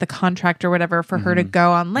writing up the contract or whatever for her to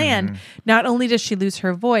go on land, not only does she lose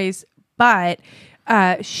her voice, but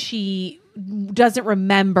she doesn't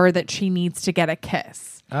remember that she needs to get a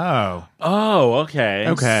kiss. Oh. Oh, okay.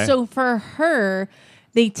 Okay. So for her,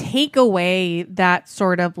 they take away that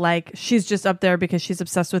sort of like she's just up there because she's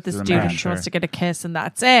obsessed with this She's a dude and man, she wants sure. to get a kiss, and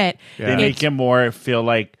that's it. Yeah. They It's- make him more feel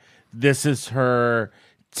like this is her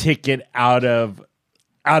ticket out of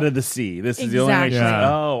the sea. This is the only way she's Exactly.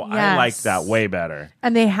 I like Yes. that way better.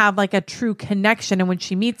 and they have like a true connection. And when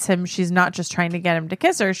she meets him, she's not just trying to get him to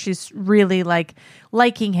kiss her. She's really like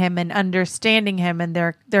liking him and understanding him, and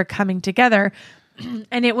they're coming together.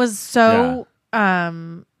 And it was so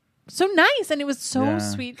so nice, and it was so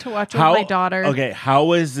sweet to watch with my daughter. Okay, how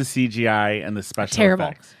was the CGI and the special Terrible.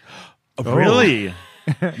 effects? Oh, really?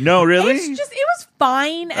 No, really? It was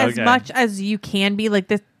fine as Okay. much as you can be. Like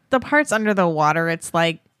the parts under the water, it's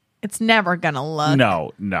like it's never gonna look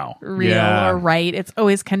No. real Yeah. or right. It's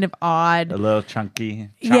always kind of odd. A little chunky.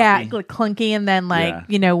 Yeah, choppy. like clunky, and then like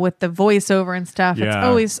with the voiceover and stuff, it's Yeah.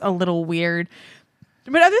 always a little weird.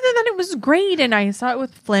 But other than that, it was great, and I saw it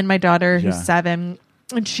with Flynn, my daughter, who's 7,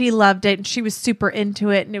 and she loved it, and she was super into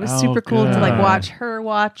it, and it was Oh, super cool to like good. watch her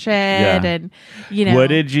watch it, Yeah. and What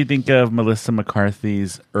did you think of Melissa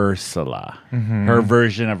McCarthy's Ursula? Her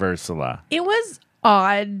version of Ursula. It was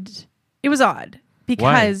odd. It was odd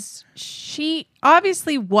because she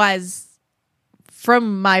obviously was,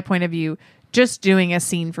 from my point of view, just doing a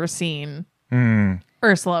scene for scene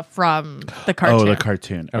Ursula from the cartoon. Oh, the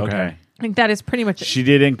cartoon. Okay. think that is pretty much it. She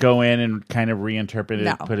didn't go in and kind of reinterpret it,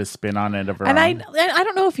 No. put a spin on it of her And own. I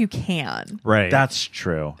don't know if you can, Right. That's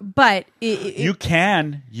true. but You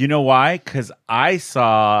can. You know why? Because I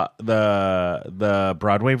saw the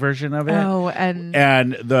Broadway version of it. Oh, and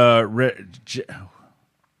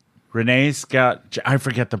Renee Scott, I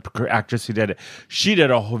forget the actress who did it. She did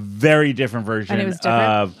a very different version And it was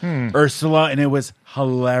different? of Ursula, and it was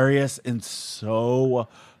hilarious and so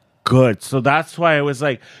good. So that's why I was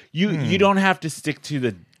like, you don't have to stick to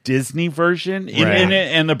the Disney version.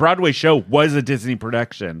 And the Broadway show was a Disney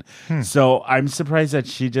production. So I'm surprised that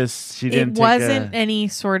she didn't. it wasn't any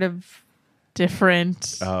sort of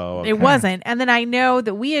different. Oh, okay. It wasn't. And then I know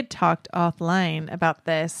that we had talked offline about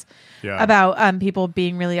this, Yeah. about people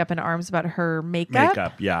being really up in arms about her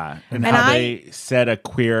makeup. Yeah, and And how I- they said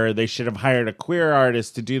they should have hired a queer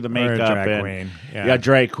artist to do the makeup, drag and queen. Yeah,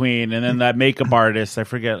 drag queen, and then that makeup artist. I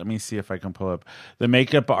forget. Let me see if I can pull up the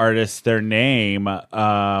makeup artist. Their name.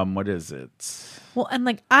 What is it? Well, and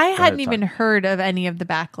like I hadn't talk. even heard of any of the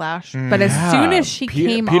backlash, but as soon as she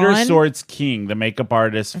came Peter on, Swords King, the makeup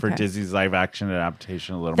artist for Okay. Disney's live action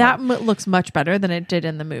adaptation of Little that Mermaid. looks much better than it did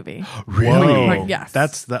in the movie. Really? Like, yes.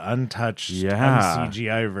 That's the untouched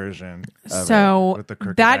CGI version. So with the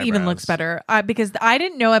crooked that even eyebrows. looks better because I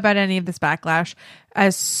didn't know about any of this backlash.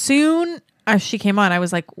 As soon as she came on, I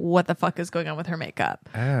was like, "What the fuck is going on with her makeup?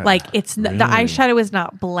 Like, it's the eyeshadow is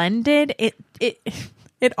not blended.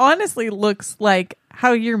 It honestly looks like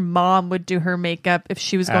how your mom would do her makeup if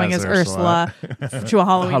she was going as Ursula to a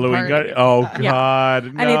Halloween party. Oh Yeah. God!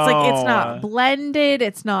 And it's like it's no. not blended.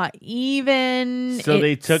 It's not even. So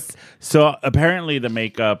they It's- took. So apparently the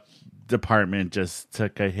makeup department just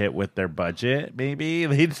took a hit with their budget. Maybe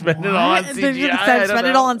they'd spend it all on What? CGI. They just I said don't spend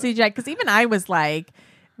it know. all on CGI because even I was like,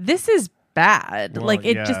 "This is bad. Well, like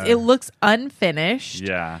it yeah. it looks unfinished."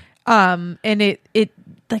 Yeah. And it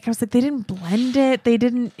like I was like, they didn't blend it. They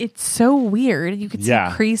didn't. It's so weird. You could see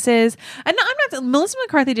Yeah. creases. And I'm not. Melissa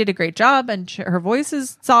McCarthy did a great job, and her voice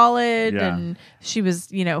is solid, Yeah. and she was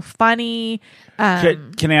funny.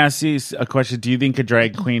 Can I ask you a question? Do you think a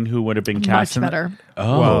drag queen who would have been Much cast in better.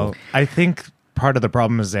 Oh, Well, I think part of the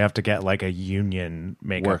problem is they have to get like a union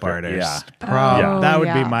makeup Worker, artist. yeah. That would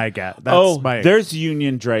yeah. be my guess. That's my there's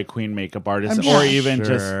union drag queen makeup artists, I'm or sure. even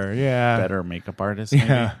just yeah. better makeup artists. Maybe.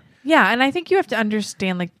 Yeah. Yeah, and I think you have to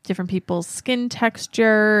understand like different people's skin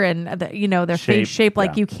texture and their face shape.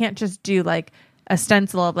 Like yeah. you can't just do like a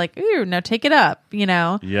stencil of like, ooh, now take it up,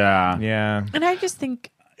 Yeah. Yeah. And I just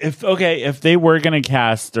think If they were gonna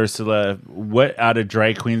cast Ursula, what out of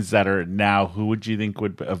drag queens that are now, who would you think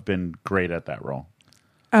would have been great at that role?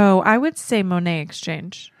 I would say Monet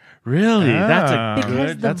Exchange. Really? That's Ah. a Because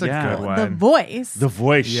good. that's a yeah. good one. The voice The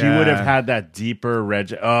voice, she Yeah. would have had that deeper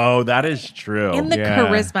Oh, that is true. and the Yeah.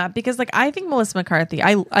 charisma, because like I think Melissa McCarthy,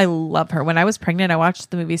 I love her. When I was pregnant, I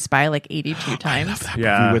watched the movie Spy like 82 times.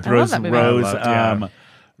 Yeah. with I love Rose, that movie. Rose, I loved, yeah.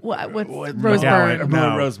 With what- Rose McGowan. Byrne.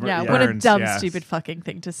 No. Rose Byrne, Yeah, yeah. what a Burns, dumb, yes. stupid fucking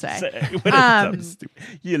thing to say. What a dumb stupid-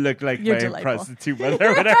 you look like you're my delightful. prostitute mother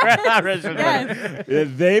or whatever.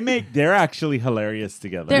 Yes. They're actually hilarious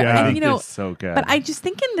together. They're- I and, think they're so good. But I just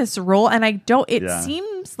think in this role, and it Yeah.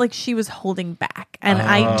 seems like she was holding back. And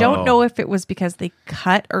I don't know if it was because they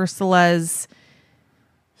cut Ursula's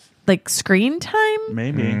like screen time.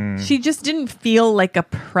 maybe. She just didn't feel like a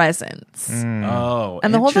presence. Oh,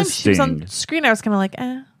 And the whole time she was on interesting. screen, I was kind of like,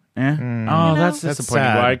 eh. Eh? Oh, that's That's disappointing.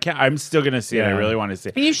 sad. Well, I'm still gonna see it. I Yeah. really want to see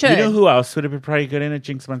it. You should. You know who else would have been probably good in it?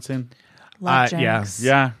 Jinx Monsoon. Love yeah. Jinx.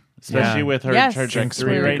 Yeah, especially Yeah. with her Yes.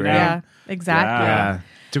 trajectory would be right great. now. Yeah, exactly. Yeah. Yeah.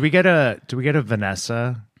 Do we get a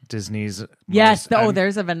Vanessa, Disney's Yes. most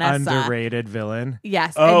There's a Vanessa. underrated villain?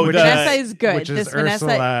 Yes. Oh, and the- Vanessa is good. Which is This Vanessa,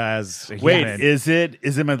 Ursula as a Wait, human. is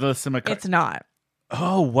it Melissa McCarthy? it's not.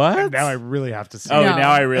 Oh, what? Now I really have to see. Oh, it. No.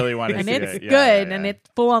 now I really want to And see it's it. Yeah, good, yeah, and yeah. it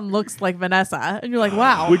full on looks like Vanessa. And you're like,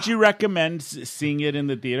 wow. Would you recommend seeing it in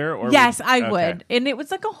the theater? Or Yes, I okay. would. And it was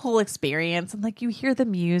like a whole experience. And like you hear the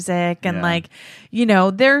music and Yeah. like,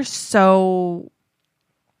 they're so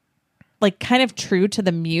like kind of true to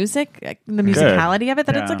the music, the musicality of it,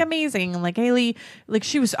 that it's Yeah. like amazing. And like Haley, like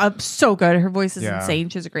she was so good. Her voice is Yeah. insane.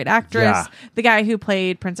 She's a great actress. Yeah. The guy who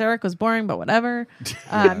played Prince Eric was boring, but whatever.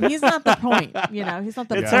 He's not the point. He's not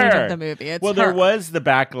the It's point her. of the movie. It's well, her. there was the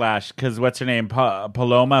backlash because what's her name?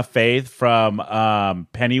 Paloma Faith from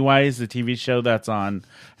Pennywise, the TV show that's on.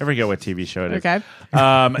 I forget what TV show it is. Okay.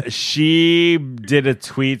 She did a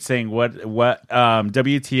tweet saying, "What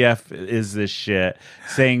WTF is this shit?"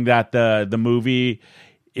 Saying that the movie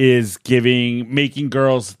is making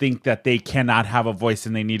girls think that they cannot have a voice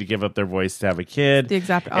and they need to give up their voice to have a kid. The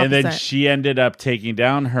exact opposite. And then she ended up taking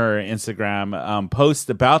down her Instagram post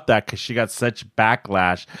about that because she got such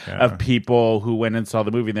backlash of people who went and saw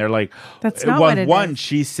the movie. And they're like, that's not what it is.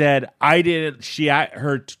 She said,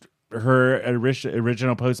 her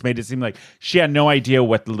original post made it seem like she had no idea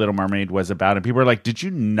what The Little Mermaid was about. And people were like, did you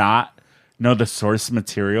not know the source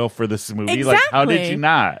material for this movie? Exactly. Like, how did you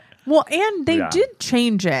not? Well, and they did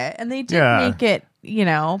change it, and they did make it,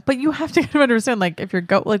 but you have to kind of understand, like, if you're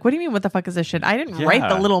what do you mean, what the fuck is this shit? I didn't write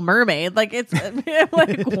The Little Mermaid. Like, it's,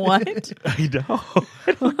 like, what? I know.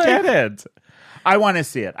 I don't get it. I want to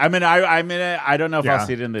see it. I mean, I don't know if I'll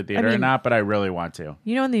see it in the theater or not, but I really want to.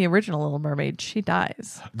 In the original Little Mermaid, she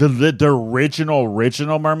dies. The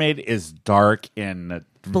original Mermaid is dark and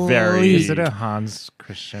very... Is it a Hans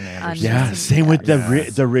Christian Andersen? Yeah, same with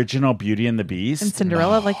the original Beauty and the Beast. And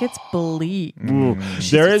Cinderella, like, it's bleak.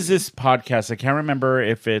 There is this podcast. I can't remember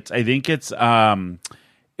if I think it's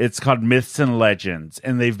called Myths and Legends,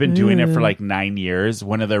 and they've been doing it for like 9 years.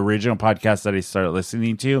 One of the original podcasts that I started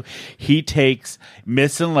listening to, he takes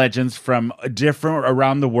myths and legends from different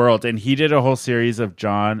around the world, and he did a whole series of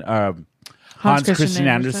Hans Christian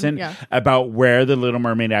Andersen about where the Little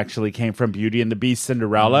Mermaid actually came from, Beauty and the Beast,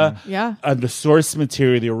 Cinderella. The source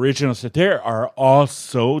material, the original stuff, they are all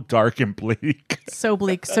so dark and bleak. So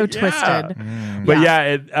bleak, so twisted.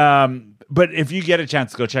 But but if you get a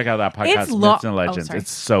chance, go check out that podcast, Myths and Legends. It's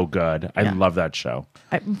so good. I love that show.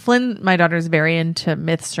 Flynn, my daughter's very into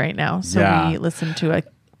myths right now, so we listen to a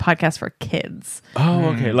podcast for kids.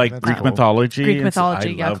 Oh, okay. Like Greek mythology? Greek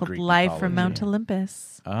mythology, called Greek Live mythology. from Mount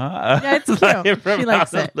Olympus. Yeah, it's cute. She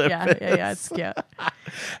likes it. Yeah, it's cute.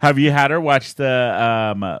 Have you had her watch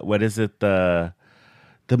the, what is it, the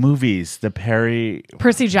movies, Percy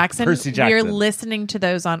Jackson. Percy Jackson. We're listening to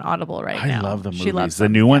those on Audible right now. I love the movies. She loves the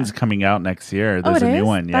new one's coming out next year. There's a new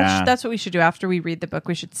one. Yeah, that's what we should do after we read the book.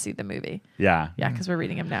 We should see the movie. Yeah, because we're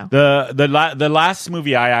reading them now. The last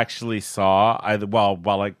movie I actually saw,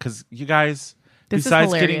 because you guys,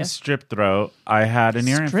 besides getting strep throat, I had an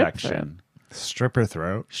ear infection. Stripper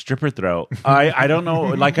throat. I don't know.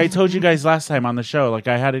 Like I told you guys last time on the show, like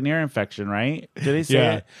I had an ear infection, right? Did I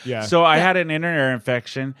say it? Yeah. So I had an inner ear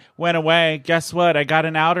infection, went away. Guess what? I got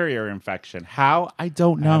an outer ear infection. How? I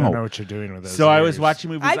don't know. I don't know what you're doing with those. So I was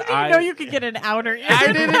watching movies. I didn't even know you could get an outer ear.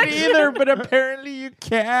 I didn't either, but apparently you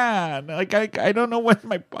can. Like I don't know what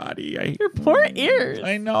my body. Your poor ears.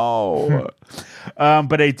 I know.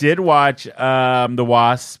 But I did watch The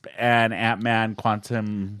Wasp and Ant-Man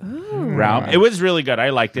Quantum Realm. It was really good. I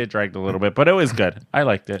liked it. Dragged a little bit, but it was good. I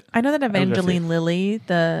liked it. I know that Evangeline Lilly,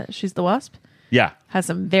 she's the Wasp. Yeah, has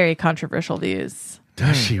some very controversial views.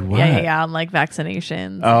 Does she? What? Yeah, on like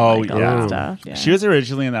vaccinations. Oh, and, all that stuff. Yeah. She was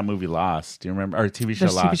originally in that movie Lost. Do you remember? Or TV show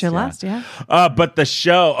Lost. TV show Lost, yeah. But the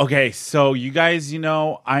show, okay, so you guys,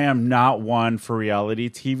 I am not one for reality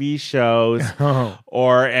TV shows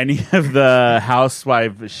or any of the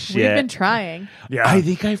housewife shit. We've been trying. Yeah. I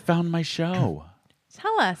think I found my show.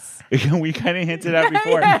 Tell us. We kind of hinted at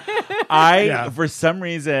before. For some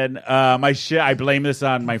reason, I blame this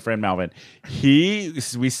on my friend Melvin. We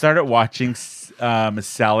started watching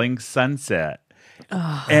Selling Sunset.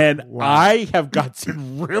 And I have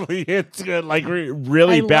gotten really into it, like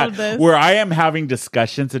really bad, where I am having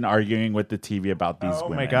discussions and arguing with the TV about these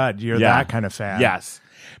women. Oh my God, you're that kind of fan. Yes.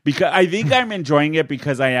 Because I think I'm enjoying it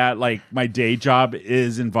because my day job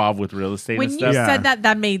is involved with real estate and stuff. When you said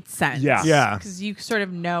that made sense. Yeah. Because you sort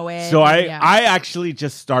of know it. So I actually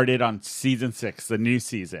just started on season 6, the new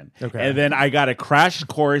season. Okay. And then I got a crash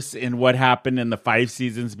course in what happened in the 5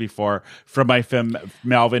 seasons before from my friend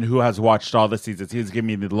Melvin, who has watched all the seasons. He was giving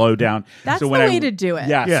me the lowdown. That's the way to do it.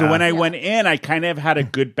 Yeah. So when I went in, I kind of had a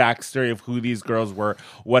good backstory of who these girls were,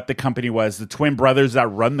 what the company was, the twin brothers that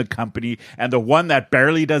run the company, and the one that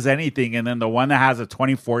barely does anything, and then the one that has a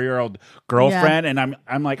 24-year-old girlfriend. And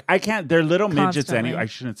I'm like, I can't. They're little midgets anyway. I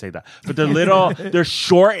shouldn't say that, but they're little. They're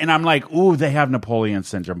short, and I'm like, ooh, they have Napoleon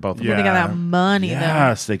syndrome. Both of them. They got that money.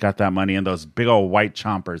 Yes, they got that money and those big old white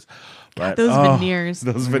chompers. But, those veneers.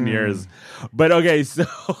 Those veneers. But okay, so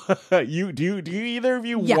do you either of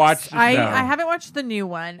you watch? I haven't watched the new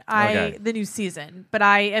one. The new season, but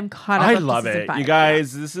I am caught up. I love it, you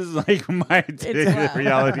guys. This is like my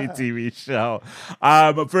reality TV show.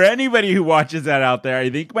 For anybody who watches that out there, I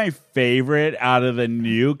think my favorite out of the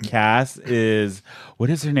new cast is, what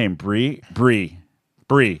is her name? Bree.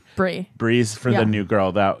 Bree's for the new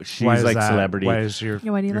girl that she's like celebrity. Why is your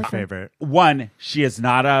favorite? One, she is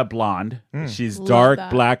not a blonde. She's dark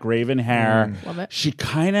black raven hair. Love it. She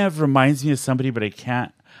kind of reminds me of somebody, but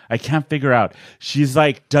I I can't figure out. She's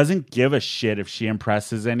like doesn't give a shit if she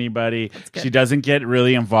impresses anybody. She doesn't get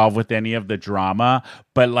really involved with any of the drama.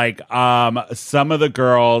 But like some of the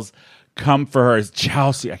girls come for her.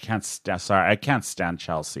 Chelsea, I can't stand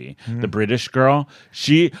Chelsea, the British girl.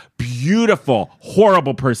 She beautiful,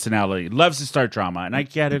 horrible personality, loves to start drama, and I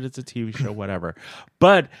get it, it's a TV show, whatever.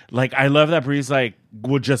 But like, I love that Bree's like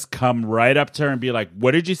will just come right up to her and be like,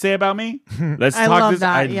 "What did you say about me? Let's talk love this."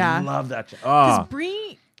 that, I love that. Because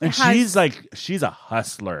Bree. And she's a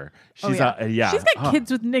hustler. She's She's got kids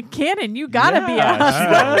with Nick Cannon. You gotta be a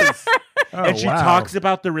hustler. She does. And she talks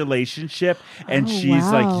about the relationship, and she's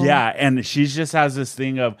like, and she just has this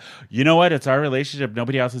thing of, you know what? It's our relationship.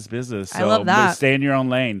 Nobody else's business. So I love that. Stay in your own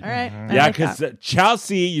lane. All right. Yeah, because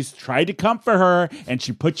Chelsea, you tried to comfort her, and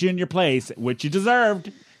she put you in your place, which you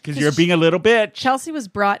deserved. Because you're being a little bitch. Chelsea was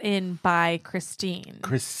brought in by Christine.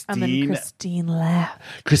 And then Christine left.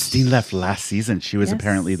 Christine left last season. She was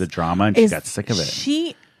apparently the drama, and she got sick of it.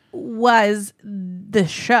 She was the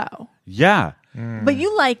show. Yeah. But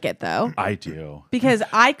you like it, though. I do. Because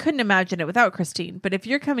I couldn't imagine it without Christine. But if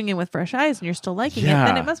you're coming in with fresh eyes and you're still liking it,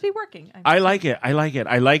 then it must be working. I like it. I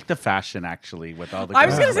like the fashion, actually, with all the I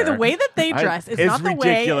was going to say, the way that they dress is not the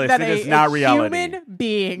ridiculous. way that it is not reality. human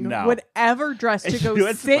being would ever dress to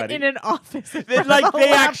go sit in an office. Like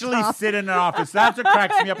they actually sit in an office. That's what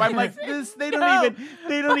cracks me up. I'm like, this. They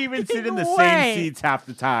don't even sit in the same seats half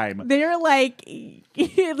the time. They're like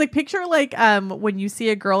picture like when you see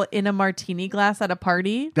a girl in a martini glass at a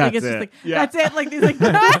party. That's it's it. Just like that's it. Like these like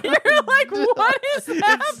that. You're like, what is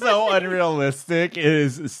that? It's so unrealistic. It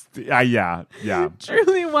is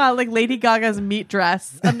Truly wild. Like Lady Gaga's meat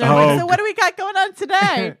dress. And they're like, so what do we got going on today?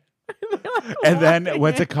 Like, and then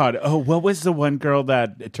what's it called? Oh, what was the one girl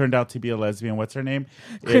that turned out to be a lesbian? What's her name?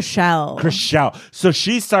 Chrishell. So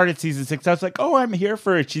she started season 6. I was like, oh, I'm here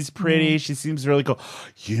for it. She's pretty. She seems really cool.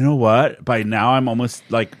 You know what? By now, I'm almost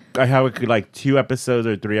like, I have like 2 episodes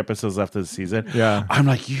or 3 episodes left of the season. Yeah. I'm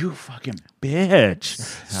like, you fucking bitch.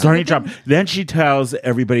 Starting drama. Then she tells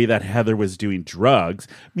everybody that Heather was doing drugs,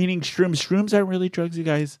 meaning shrooms. Shrooms aren't really drugs, you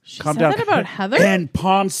guys. Calm down. That about Heather? And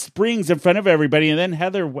Palm Springs in front of everybody. And then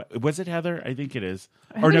Heather, was it Heather? I think it is.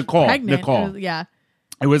 Or Nicole. Pregnant. Nicole. Yeah.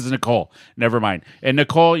 It was Nicole. Never mind. And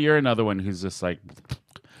Nicole, you're another one who's just like...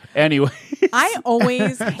 Anyway, I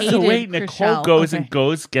always hated. So wait, Nicole goes and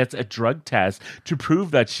gets a drug test to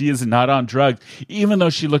prove that she is not on drugs, even though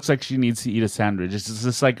she looks like she needs to eat a sandwich. It's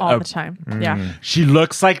just like all the time. Yeah, she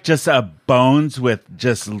looks like just a bones with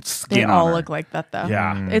just skin. They on all her. look like that though.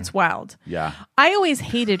 Yeah, it's wild. Yeah, I always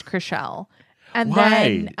hated Chrishell. And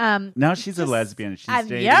Why? then now she's a lesbian. She's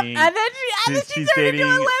dating. Yep. And then she turned into a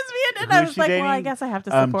lesbian. And I was like, dating? well, I guess I have to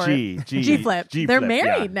support G-Flip. They're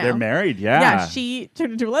married now. They're married, yeah. Yeah, she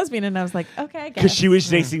turned into a lesbian and I was like, okay, I guess. Because she was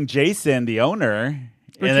dating Jason, the owner.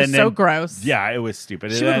 Which was so gross. Yeah, it was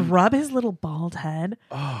stupid. She would rub his little bald head.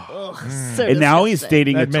 Oh, so and now he's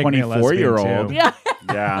dating That'd a make me a 24-year-old. Yeah.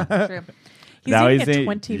 Yeah. True. He's dating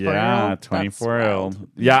a 24-year-old. Yeah, 24-year-old.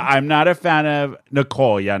 Yeah, I'm not a fan of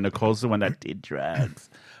Nicole. Yeah, Nicole's the one that did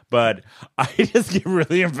drugs. But I just get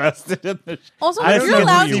really invested in the Also, I you're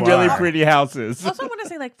allowed to see really pretty houses. Also, I want to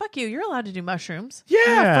say, like, fuck you. You're allowed to do mushrooms.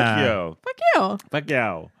 Yeah. Fuck you. Fuck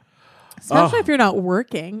you. Especially if you're not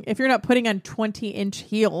working. If you're not putting on 20-inch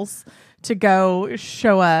heels to go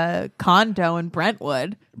show a condo in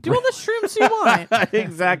Brentwood. Do all the shrooms you want.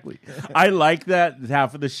 Exactly. I like that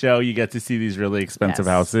half of the show you get to see these really expensive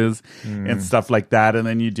houses and stuff like that. And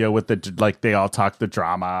then you deal with the, like, they all talk the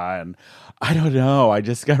drama and I don't know. I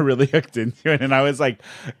just got really hooked into it. And I was like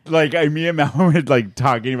me and Mel were like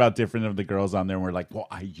talking about different of the girls on there. And we're like, well,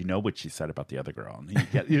 you know what she said about the other girl. And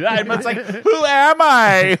I was like, who am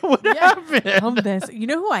I? What happened? You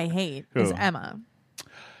know who I hate is Emma.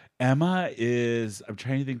 Emma is, I'm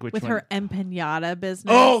trying to think which with one. With her empanada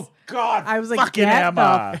business. Oh, God. I was like, fucking get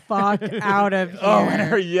Emma. the fuck out of here. Oh, and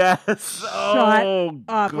her, yes. Shut God,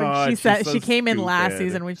 up. When she said, so she came in last stupid.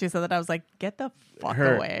 season when she said that, I was like, get the fuck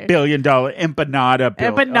her away. $1 billion empanada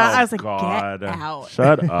bill. I was like, get out.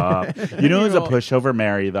 Shut up. You know who's a pushover?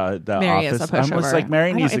 Mary, the Mary office. is a pushover. I was like,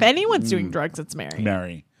 Mary needs if anyone's doing drugs, it's Mary.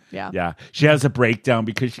 Mary. Yeah. Yeah. She has a breakdown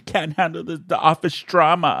because she can't handle the office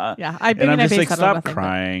drama. Yeah. And I'm just like, stop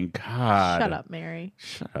crying. God. Shut up, Mary.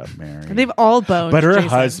 Shut up, Mary. They've all boned. But her Jason.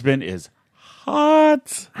 husband is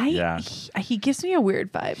hot. He gives me a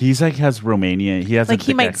weird vibe. He's like has Romania. He has like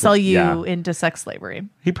he might sell you into sex slavery.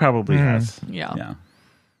 He probably has. Yeah.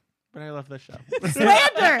 But I love the show.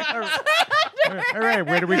 Slander. All right,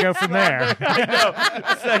 where do we go from there? I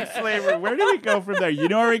know. Sex slavery. Where do we go from there? You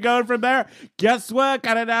know where we going from there? Guess what?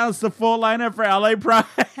 Got announced the full lineup for LA Pride.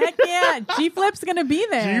 Heck yeah. G-Flip's going to be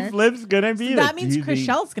there. G-Flip's going to be there. That means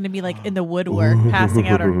Chriselle's going to be like in the woodwork passing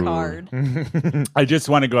out her card. I just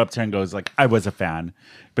want to go up to her and go, like, I was a fan.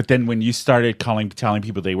 But then when you started telling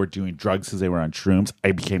people they were doing drugs because they were on shrooms,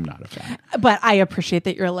 I became not a fan. But I appreciate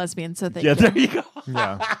that you're a lesbian, so thank you. There you go.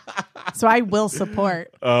 Yeah. So I will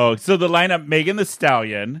support. Oh, so the lineup, Megan Thee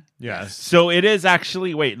Stallion. Yes. So it is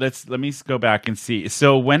actually, let me go back and see.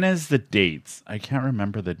 So when is the dates? I can't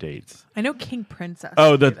remember the dates. I know King Princess.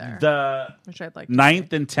 Oh, will be there, the which I'd like to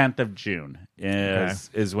 9th and 10th of June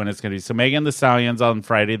is when it's going to be. So Megan Thee Stallion's on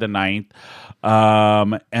Friday the 9th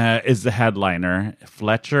is the headliner.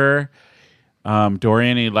 Fletcher,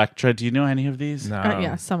 Dorian Electra. Do you know any of these? No.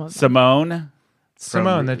 yeah, some of them.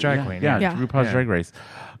 Simone, the drag queen. Yeah, Yeah. RuPaul's Yeah. Drag Race.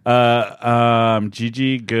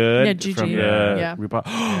 Gigi Good. Yeah, Gigi, from the yeah.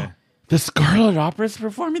 RuPaul. The Scarlet Opera's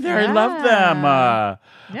performing there. I Yeah. love them.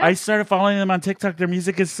 Yeah. I started following them on TikTok. Their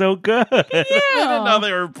music is so good. I didn't know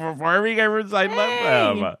they were performing. I love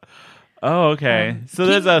them. Oh, okay. So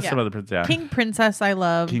there's some other princess. Yeah. King Princess I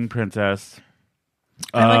love. King Princess.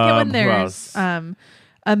 I like it when who there's else?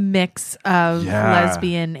 a mix of Yeah.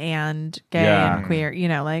 lesbian and gay Yeah. and queer. You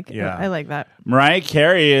know, like Yeah. I like that. Mariah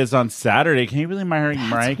Carey is on Saturday. Can you believe Mariah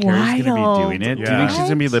Carey's going to be wild. doing it? Do you Yeah. think she's going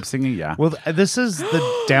to be lip singing? Yeah. Well, this is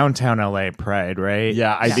the downtown LA Pride, right?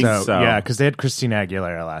 Yeah, I think so. Yeah, because they had Christina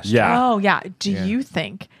Aguilera last year. Yeah. Oh yeah. Do you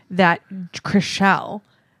think that Chriselle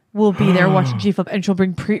will be there watching G-Flip and she'll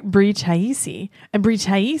bring Brie Taisi, and Brie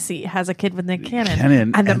Taisi has a kid with Nick Cannon, and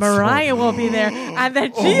then and so- Mariah will be there, and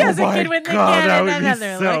then she has a kid with Nick God, that Cannon, would and be then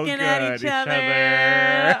they're so looking at good, each each other.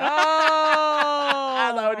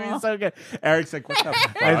 That would be so good. Eric's like, what's up?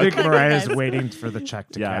 I think Okay. Mariah's Nice. waiting for the check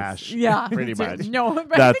to Yes. cash. Yeah, Pretty much. No,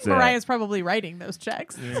 but I That's think it. Mariah's probably writing those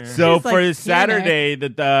checks. So She's like, for "Here, Saturday,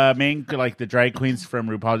 the main the drag queens from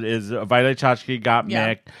RuPaul is Violet Chachki, Got Yeah.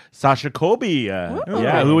 Mick, Sasha Colby,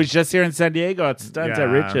 who was just here in San Diego at Stunts at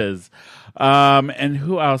Yeah. Riches. And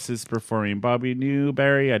who else is performing? Bobby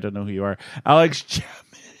Newberry, I don't know who you are. Alex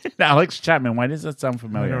Chapman. Alex Chapman. Why does that sound I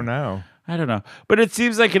familiar? don't know. I don't know, but it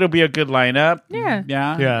seems like it'll be a good lineup. Yeah.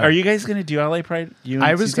 Yeah. Are you guys going to do LA Pride?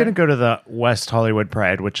 I was going to go to the West Hollywood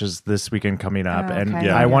Pride, which is this weekend coming up, Oh, and okay.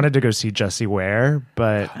 I wanted to go see Jessie Ware,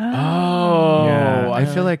 but Oh, yeah, I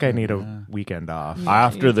feel like I need a weekend off.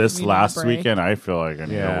 After this need a last break. weekend, I feel like I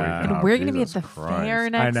need Yeah. a weekend And off. we're going to be at Jesus the Christ. fair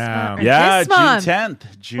next know. month. or Yeah, this June month.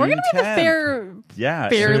 10th. June We're going to be at the 10th. fair. Yeah,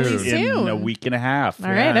 fairly in soon. a week and a half.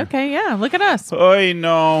 All right. Okay. Yeah. Look at us. Oh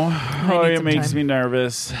no! Oh, need it some makes time. me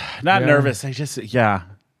nervous. Not Yeah. nervous. I just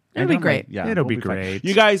It'll be great. Yeah, It'll we'll be fine. great.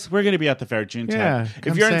 You guys, we're going to be at the fair June 10th. Yeah, If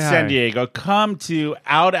come you're in say San hi. Diego, come to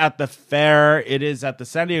Out at the Fair. It is at the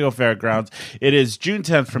San Diego Fairgrounds. It is June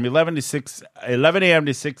 10th from 11 a.m.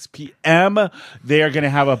 to 6 p.m. They are going to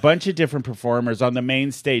have a bunch of different performers on the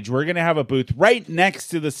main stage. We're going to have a booth right next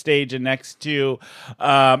to the stage and next to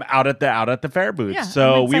Out at the Fair booth. Yeah,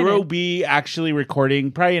 So I'm we will excited. be actually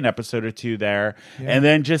recording probably an episode or two there, and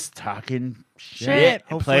then just talking shit,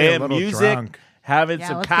 Hopefully a playing little music. drunk. Having Yeah,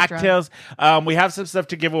 some let's get cocktails. We have some stuff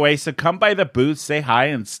to give away, so come by the booth, say hi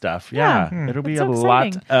and stuff. Yeah, it'll be That's a so lot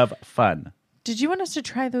exciting. of fun. Did you want us to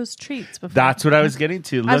try those treats before? That's what I was getting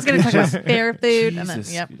to. I was going to talk just- about fair food, and then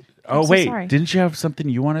Jesus. yep. Oh I'm so wait, sorry. didn't you have something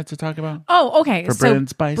you wanted to talk about? Oh, okay. For so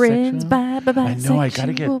Brynne's bisexual? Brynne's bisexual. I know, I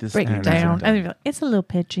gotta get this Break down. it down. I mean, it's a little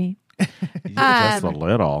pitchy. Just a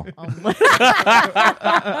little.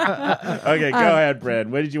 Okay, go ahead, Brynne.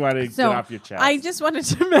 What did you want to get So off your chest? I just wanted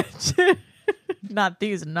to mention, not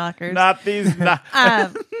these knockers. Not these. Not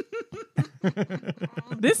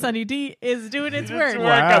This Sunny D is doing its work. work.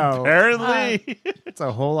 Wow. Apparently. It's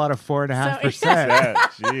a whole lot of 4.5%.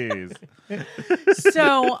 Jeez.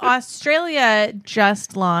 So Australia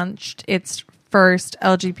just launched its first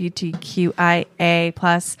LGBTQIA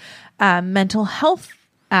plus mental health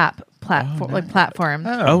app platform.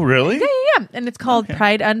 Oh, really? Yeah, and it's called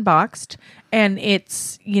Pride Unboxed, and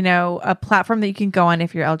it's a platform that you can go on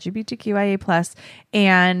if you're LGBTQIA plus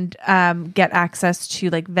and get access to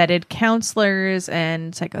like vetted counselors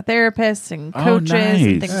and psychotherapists and coaches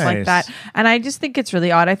and nice. things like that. And I just think it's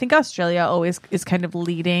really odd. I think Australia always is kind of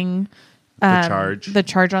leading the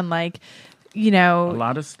charge on like A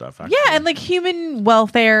lot of stuff. Actually. yeah, and like human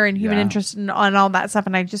welfare and human Yeah. interest and on all that stuff.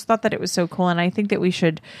 And I just thought that it was so cool. And I think that we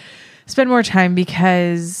should spend more time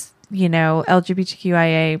because,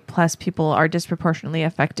 LGBTQIA plus people are disproportionately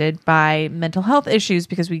affected by mental health issues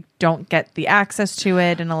because we don't get the access to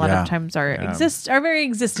it. And a lot Yeah. of times our very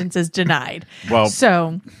existence is denied. Well,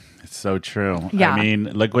 so It's so true. Yeah. I mean,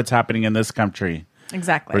 look what's happening in this country.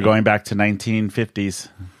 Exactly. We're going back to 1950s.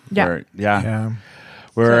 Yeah. Yeah.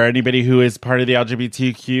 Where anybody who is part of the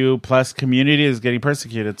LGBTQ plus community is getting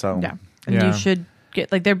persecuted. So Yeah. And you should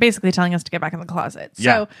get, like, they're basically telling us to get back in the closet.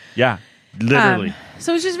 So, yeah. Literally.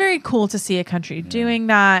 So it's just very cool to see a country doing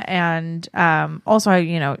that. And also,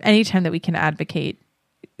 anytime that we can advocate,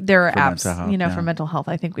 there are apps, for mental health.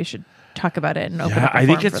 I think we should talk about it and open up a I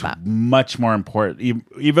think forum it's for that. much more important,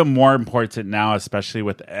 even more important now, especially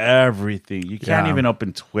with everything. You can't even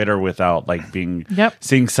open Twitter without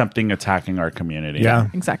seeing something attacking our community. Yeah,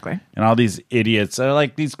 exactly. And all these idiots,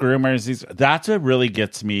 like these groomers. That's what really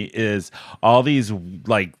gets me is all these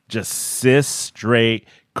just cis, straight,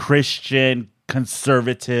 Christian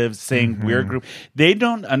conservatives saying we're groom. They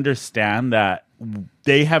don't understand that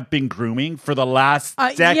they have been grooming for the last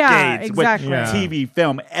decades with TV,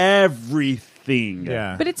 film, everything.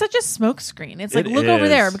 Yeah. But it's such a smokescreen. It's like, look over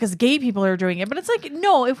there because gay people are doing it. But it's like,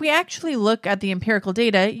 no, if we actually look at the empirical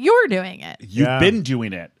data, you're doing it. You've been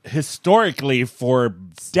doing it historically for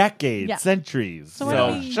decades, centuries.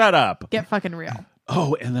 So shut up. Get fucking real.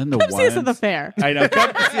 Oh, and then Come see us at the fair. I know.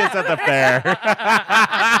 Come see us at the fair.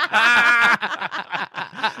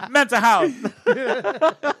 Mental health.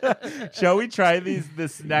 Shall we try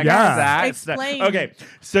this next Zach? Explain. Okay.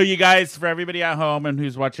 So you guys, for everybody at home and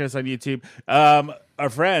who's watching us on YouTube, our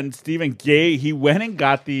friend Stephen Gay, he went and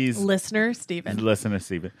got these. Listener Stephen.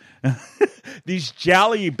 These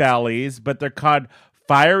jelly bellies, but they're called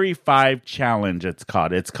Fiery 5 Challenge. It's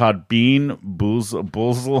called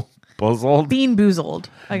BeanBoozled. BeanBoozled.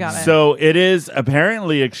 I got it. So it is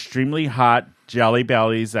apparently extremely hot jelly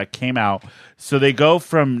bellies that came out. So they go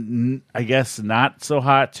from, I guess, not so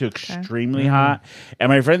hot to extremely hot. And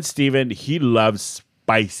my friend Steven, he loves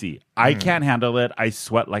spicy. I can't handle it. I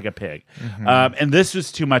sweat like a pig. And this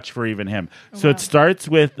was too much for even him. So it starts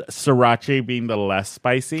with sriracha being the less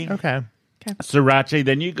spicy. Okay. Sriracha.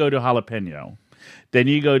 Then you go to jalapeno. Then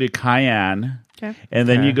you go to cayenne. Okay. And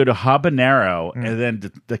then you go to habanero. And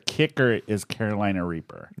then the kicker is Carolina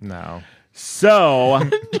Reaper. No. So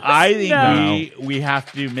I think we have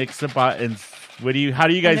to mix up and how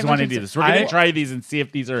do you guys want to do this? We're gonna try these and see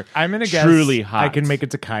if these are truly hot. I can make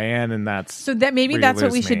it to cayenne, and that's so that maybe that's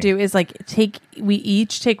what we should do is we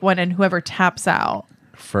each take one, and whoever taps out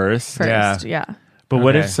first. Yeah. But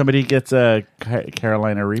what if somebody gets a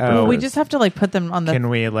Carolina Reaper? Well, we just have to put them on the. Can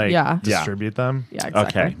we distribute them? Yeah.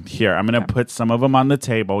 Exactly. Okay. Here, I'm gonna put some of them on the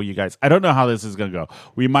table. You guys, I don't know how this is gonna go.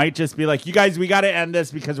 We might just be like, you guys, we got to end this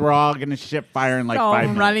because we're all gonna ship fire in 5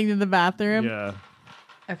 minutes. Running to the bathroom. Yeah.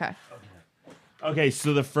 Okay. Okay.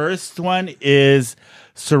 So the first one is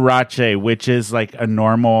sriracha, which is like a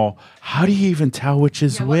normal. How do you even tell which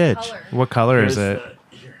is which? What color is it?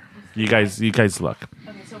 You guys look.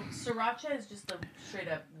 Okay, so sriracha is just the straight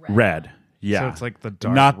up red. Yeah. So it's like the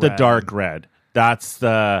dark Not the red. dark red. That's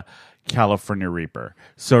the California Reaper.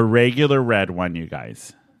 So regular red one, you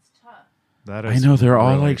guys. That I is know they're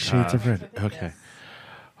all really like shades of tough. red. Okay.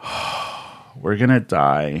 We're gonna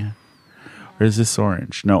die. Where's this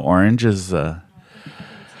orange? No, orange is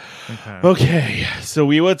Okay. So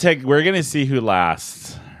we're gonna see who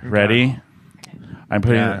lasts. Ready? I'm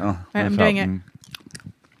putting I'm doing it.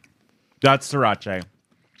 That's sriracha.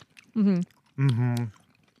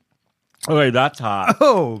 Okay, that's hot.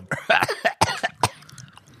 Oh,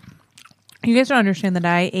 You guys don't understand that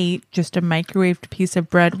I ate just a microwaved piece of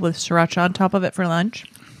bread with sriracha on top of it for lunch.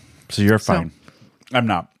 So you're fine. I'm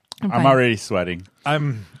not. I'm fine. already sweating.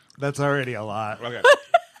 that's already a lot. Okay.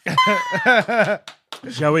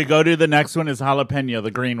 Shall we go to the next one? Is jalapeno, the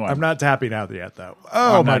green one. I'm not tapping out yet, though.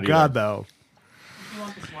 Oh I'm my not god, either. though. You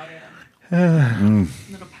want this water?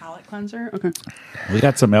 Little palate cleanser. Okay. We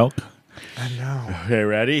got some milk. I know. Okay,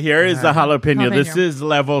 ready? Here is the jalapeno. This Jalapeno. is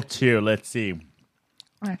level 2. Let's see.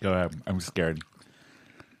 Okay. Go ahead. I'm scared.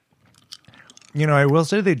 You know, I will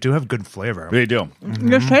say they do have good flavor. They do.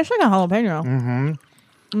 This tastes like a jalapeno.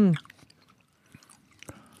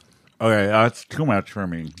 Okay, that's too much for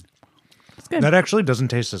me. It's good. That actually doesn't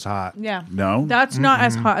taste as hot. Yeah. No? That's not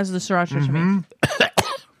as hot as the sriracha to me.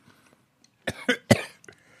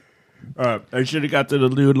 I should have got to the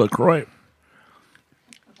new LaCroix.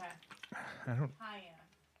 Okay.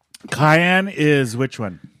 Cayenne is which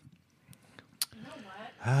one? You know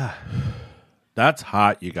what? That's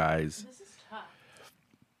hot, you guys. This is tough.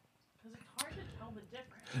 Because it's hard to tell the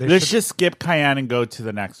difference. Let's just skip cayenne and go to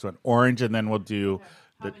the next one. Orange, and then we'll do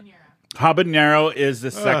the Habanero. habanero is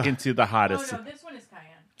the second to the hottest. Oh, no, this one is cayenne.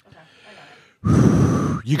 Okay, I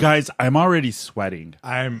got it. You guys, I'm already sweating.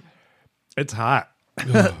 It's hot.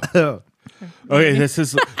 Okay, this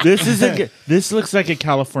looks like a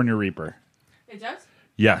California Reaper. It does?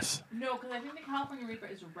 Yes. No, because I think the California Reaper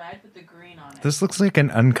is red with the green on it. This looks like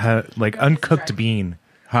an uncooked bean.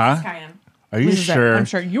 Huh? Cayenne. Are you sure? I'm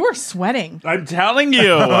sure. You are sweating. I'm telling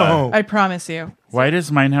you. I promise you. Why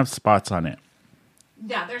does mine have spots on it?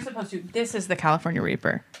 Yeah, they're supposed to. This is the California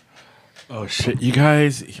Reaper. Oh, shit. You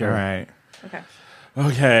guys. Here. All right. Okay.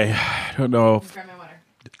 Okay. I don't know. Grab my water.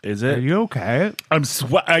 Is Are it? you okay? I'm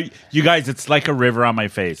you guys, it's like a river on my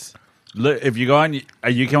face. Look, if you go on,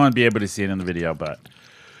 you can't be able to see it in the video, but.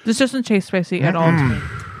 This doesn't taste spicy at all to me.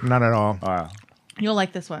 Not at all. You'll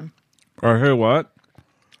like this one. Or here, what?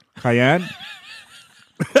 Cayenne?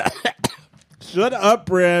 Shut up,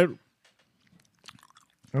 Brynne.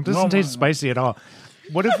 It doesn't taste spicy at all.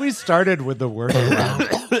 What if we started with the word around?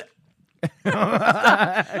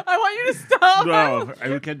 I want you to stop. No,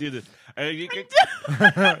 I can't do this. You can-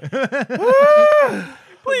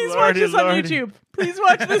 Please watch this on YouTube. Please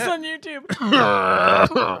watch this on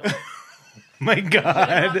YouTube. My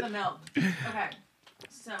God. The milk. Okay.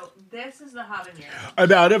 So this is the habanero.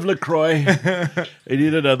 I'm out of LaCroix. I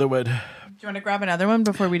need another one. Do you want to grab another one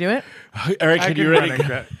before we do it? Eric, can you ready?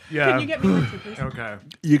 Yeah. Can you get me one too, please? Okay.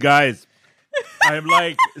 You guys, I'm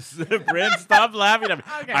like, Brynne, stop laughing at me.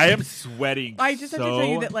 Okay. I am sweating. I just have to tell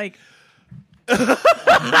you that, like,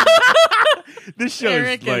 this show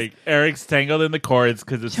is like Eric's tangled in the cords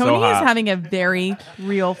because it's Tony so hot. is having a very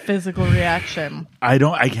real physical reaction.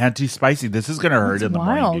 I can't do spicy. This is gonna hurt in the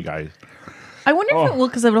morning, wild. you guys. I wonder if it will,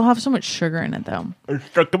 because it'll have so much sugar in it, though. It's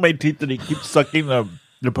stuck in my teeth and it keeps sucking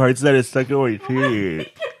the parts that are stuck in my teeth.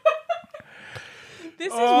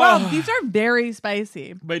 This is wild. These are very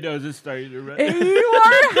spicy. My nose is starting to run. You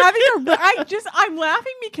are having I'm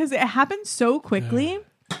laughing because it happened so quickly.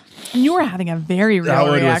 And you were having a very real That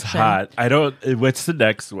one reaction. was hot. What's the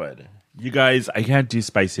next one? You guys, I can't do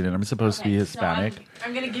spicy and I'm supposed to be Hispanic. So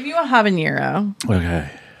I'm going to give you a habanero. Okay.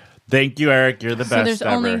 Thank you, Eric. You're the best So there's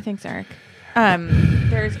ever. only, thanks, Eric.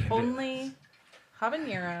 There's only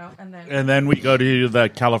habanero And then we go to the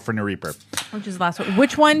California Reaper. which is the last one.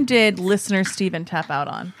 Which one did listener Steven tap out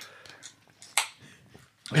on?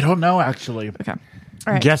 I don't know, actually. Okay.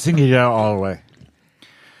 All right. Guessing you got all the way.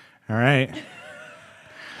 All right.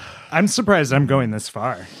 I'm surprised I'm going this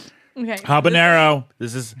far. Okay. Habanero.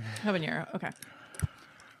 This is Habanero. Okay.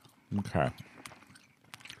 okay.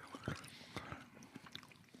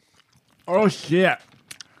 Oh shit.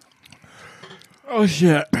 Oh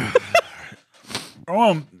shit.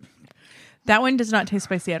 That one does not taste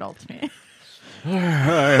spicy at all to me.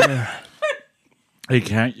 I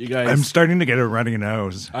can't, you guys. I'm starting to get a runny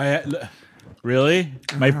nose. Really?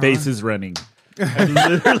 My face is running. I'm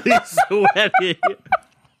literally sweating.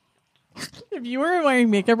 If you were wearing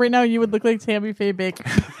makeup right now, you would look like Tammy Faye Baker.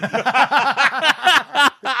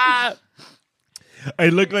 I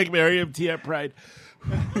look like Miriam T at Pride.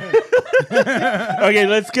 Okay,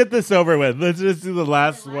 let's get this over with. Let's just do the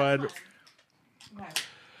last one. Okay.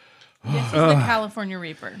 This is the California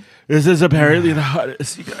Reaper. This is apparently the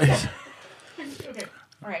hottest, you guys. Okay.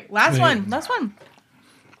 All right. Last one. Last one.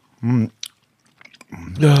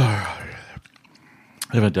 I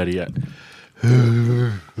haven't done it yet.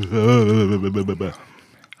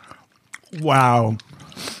 Wow.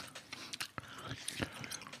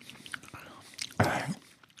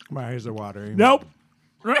 My eyes are watering. Nope.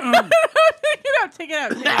 Take it out. Take it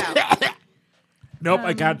out. Take it out. Nope,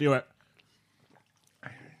 I can't do it.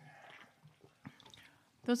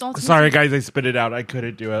 Those all Sorry, guys, I spit it out. I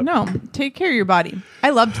couldn't do it. No. Take care of your body.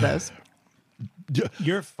 I loved those.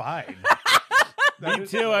 You're fine. Me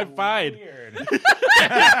too, I'm fine.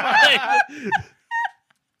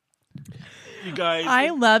 You guys. I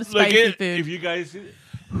love spicy food. If you guys.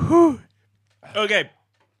 Okay.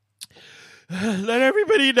 Let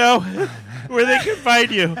everybody know where they can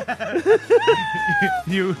find you.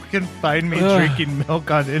 You can find me drinking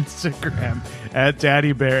milk on Instagram at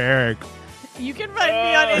Daddy Bear Eric. You can find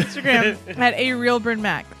me on Instagram at a real Brynne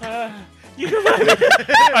Mac. You can find me.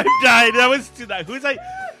 I'm dying. That was too nice. Who's like?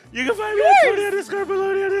 You can find me at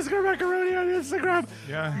Tony_Bologna_Macaroni on Instagram.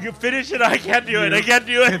 Yeah. You can finish it. I can't do it. I can't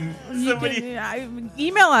do it. Somebody.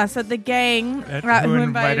 Email us at the gang At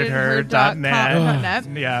whoinvitedher.net.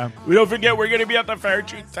 Yeah. We don't forget we're going to be at the Fair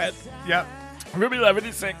Treat tent. Yep. From 11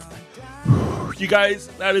 to 6. You guys,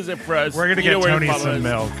 that is it for us. We're going to You know get where Tony follow some us.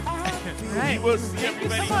 milk. We'll see Thank you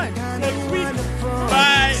everybody so much. next week.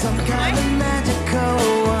 Bye. Some kind of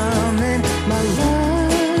magical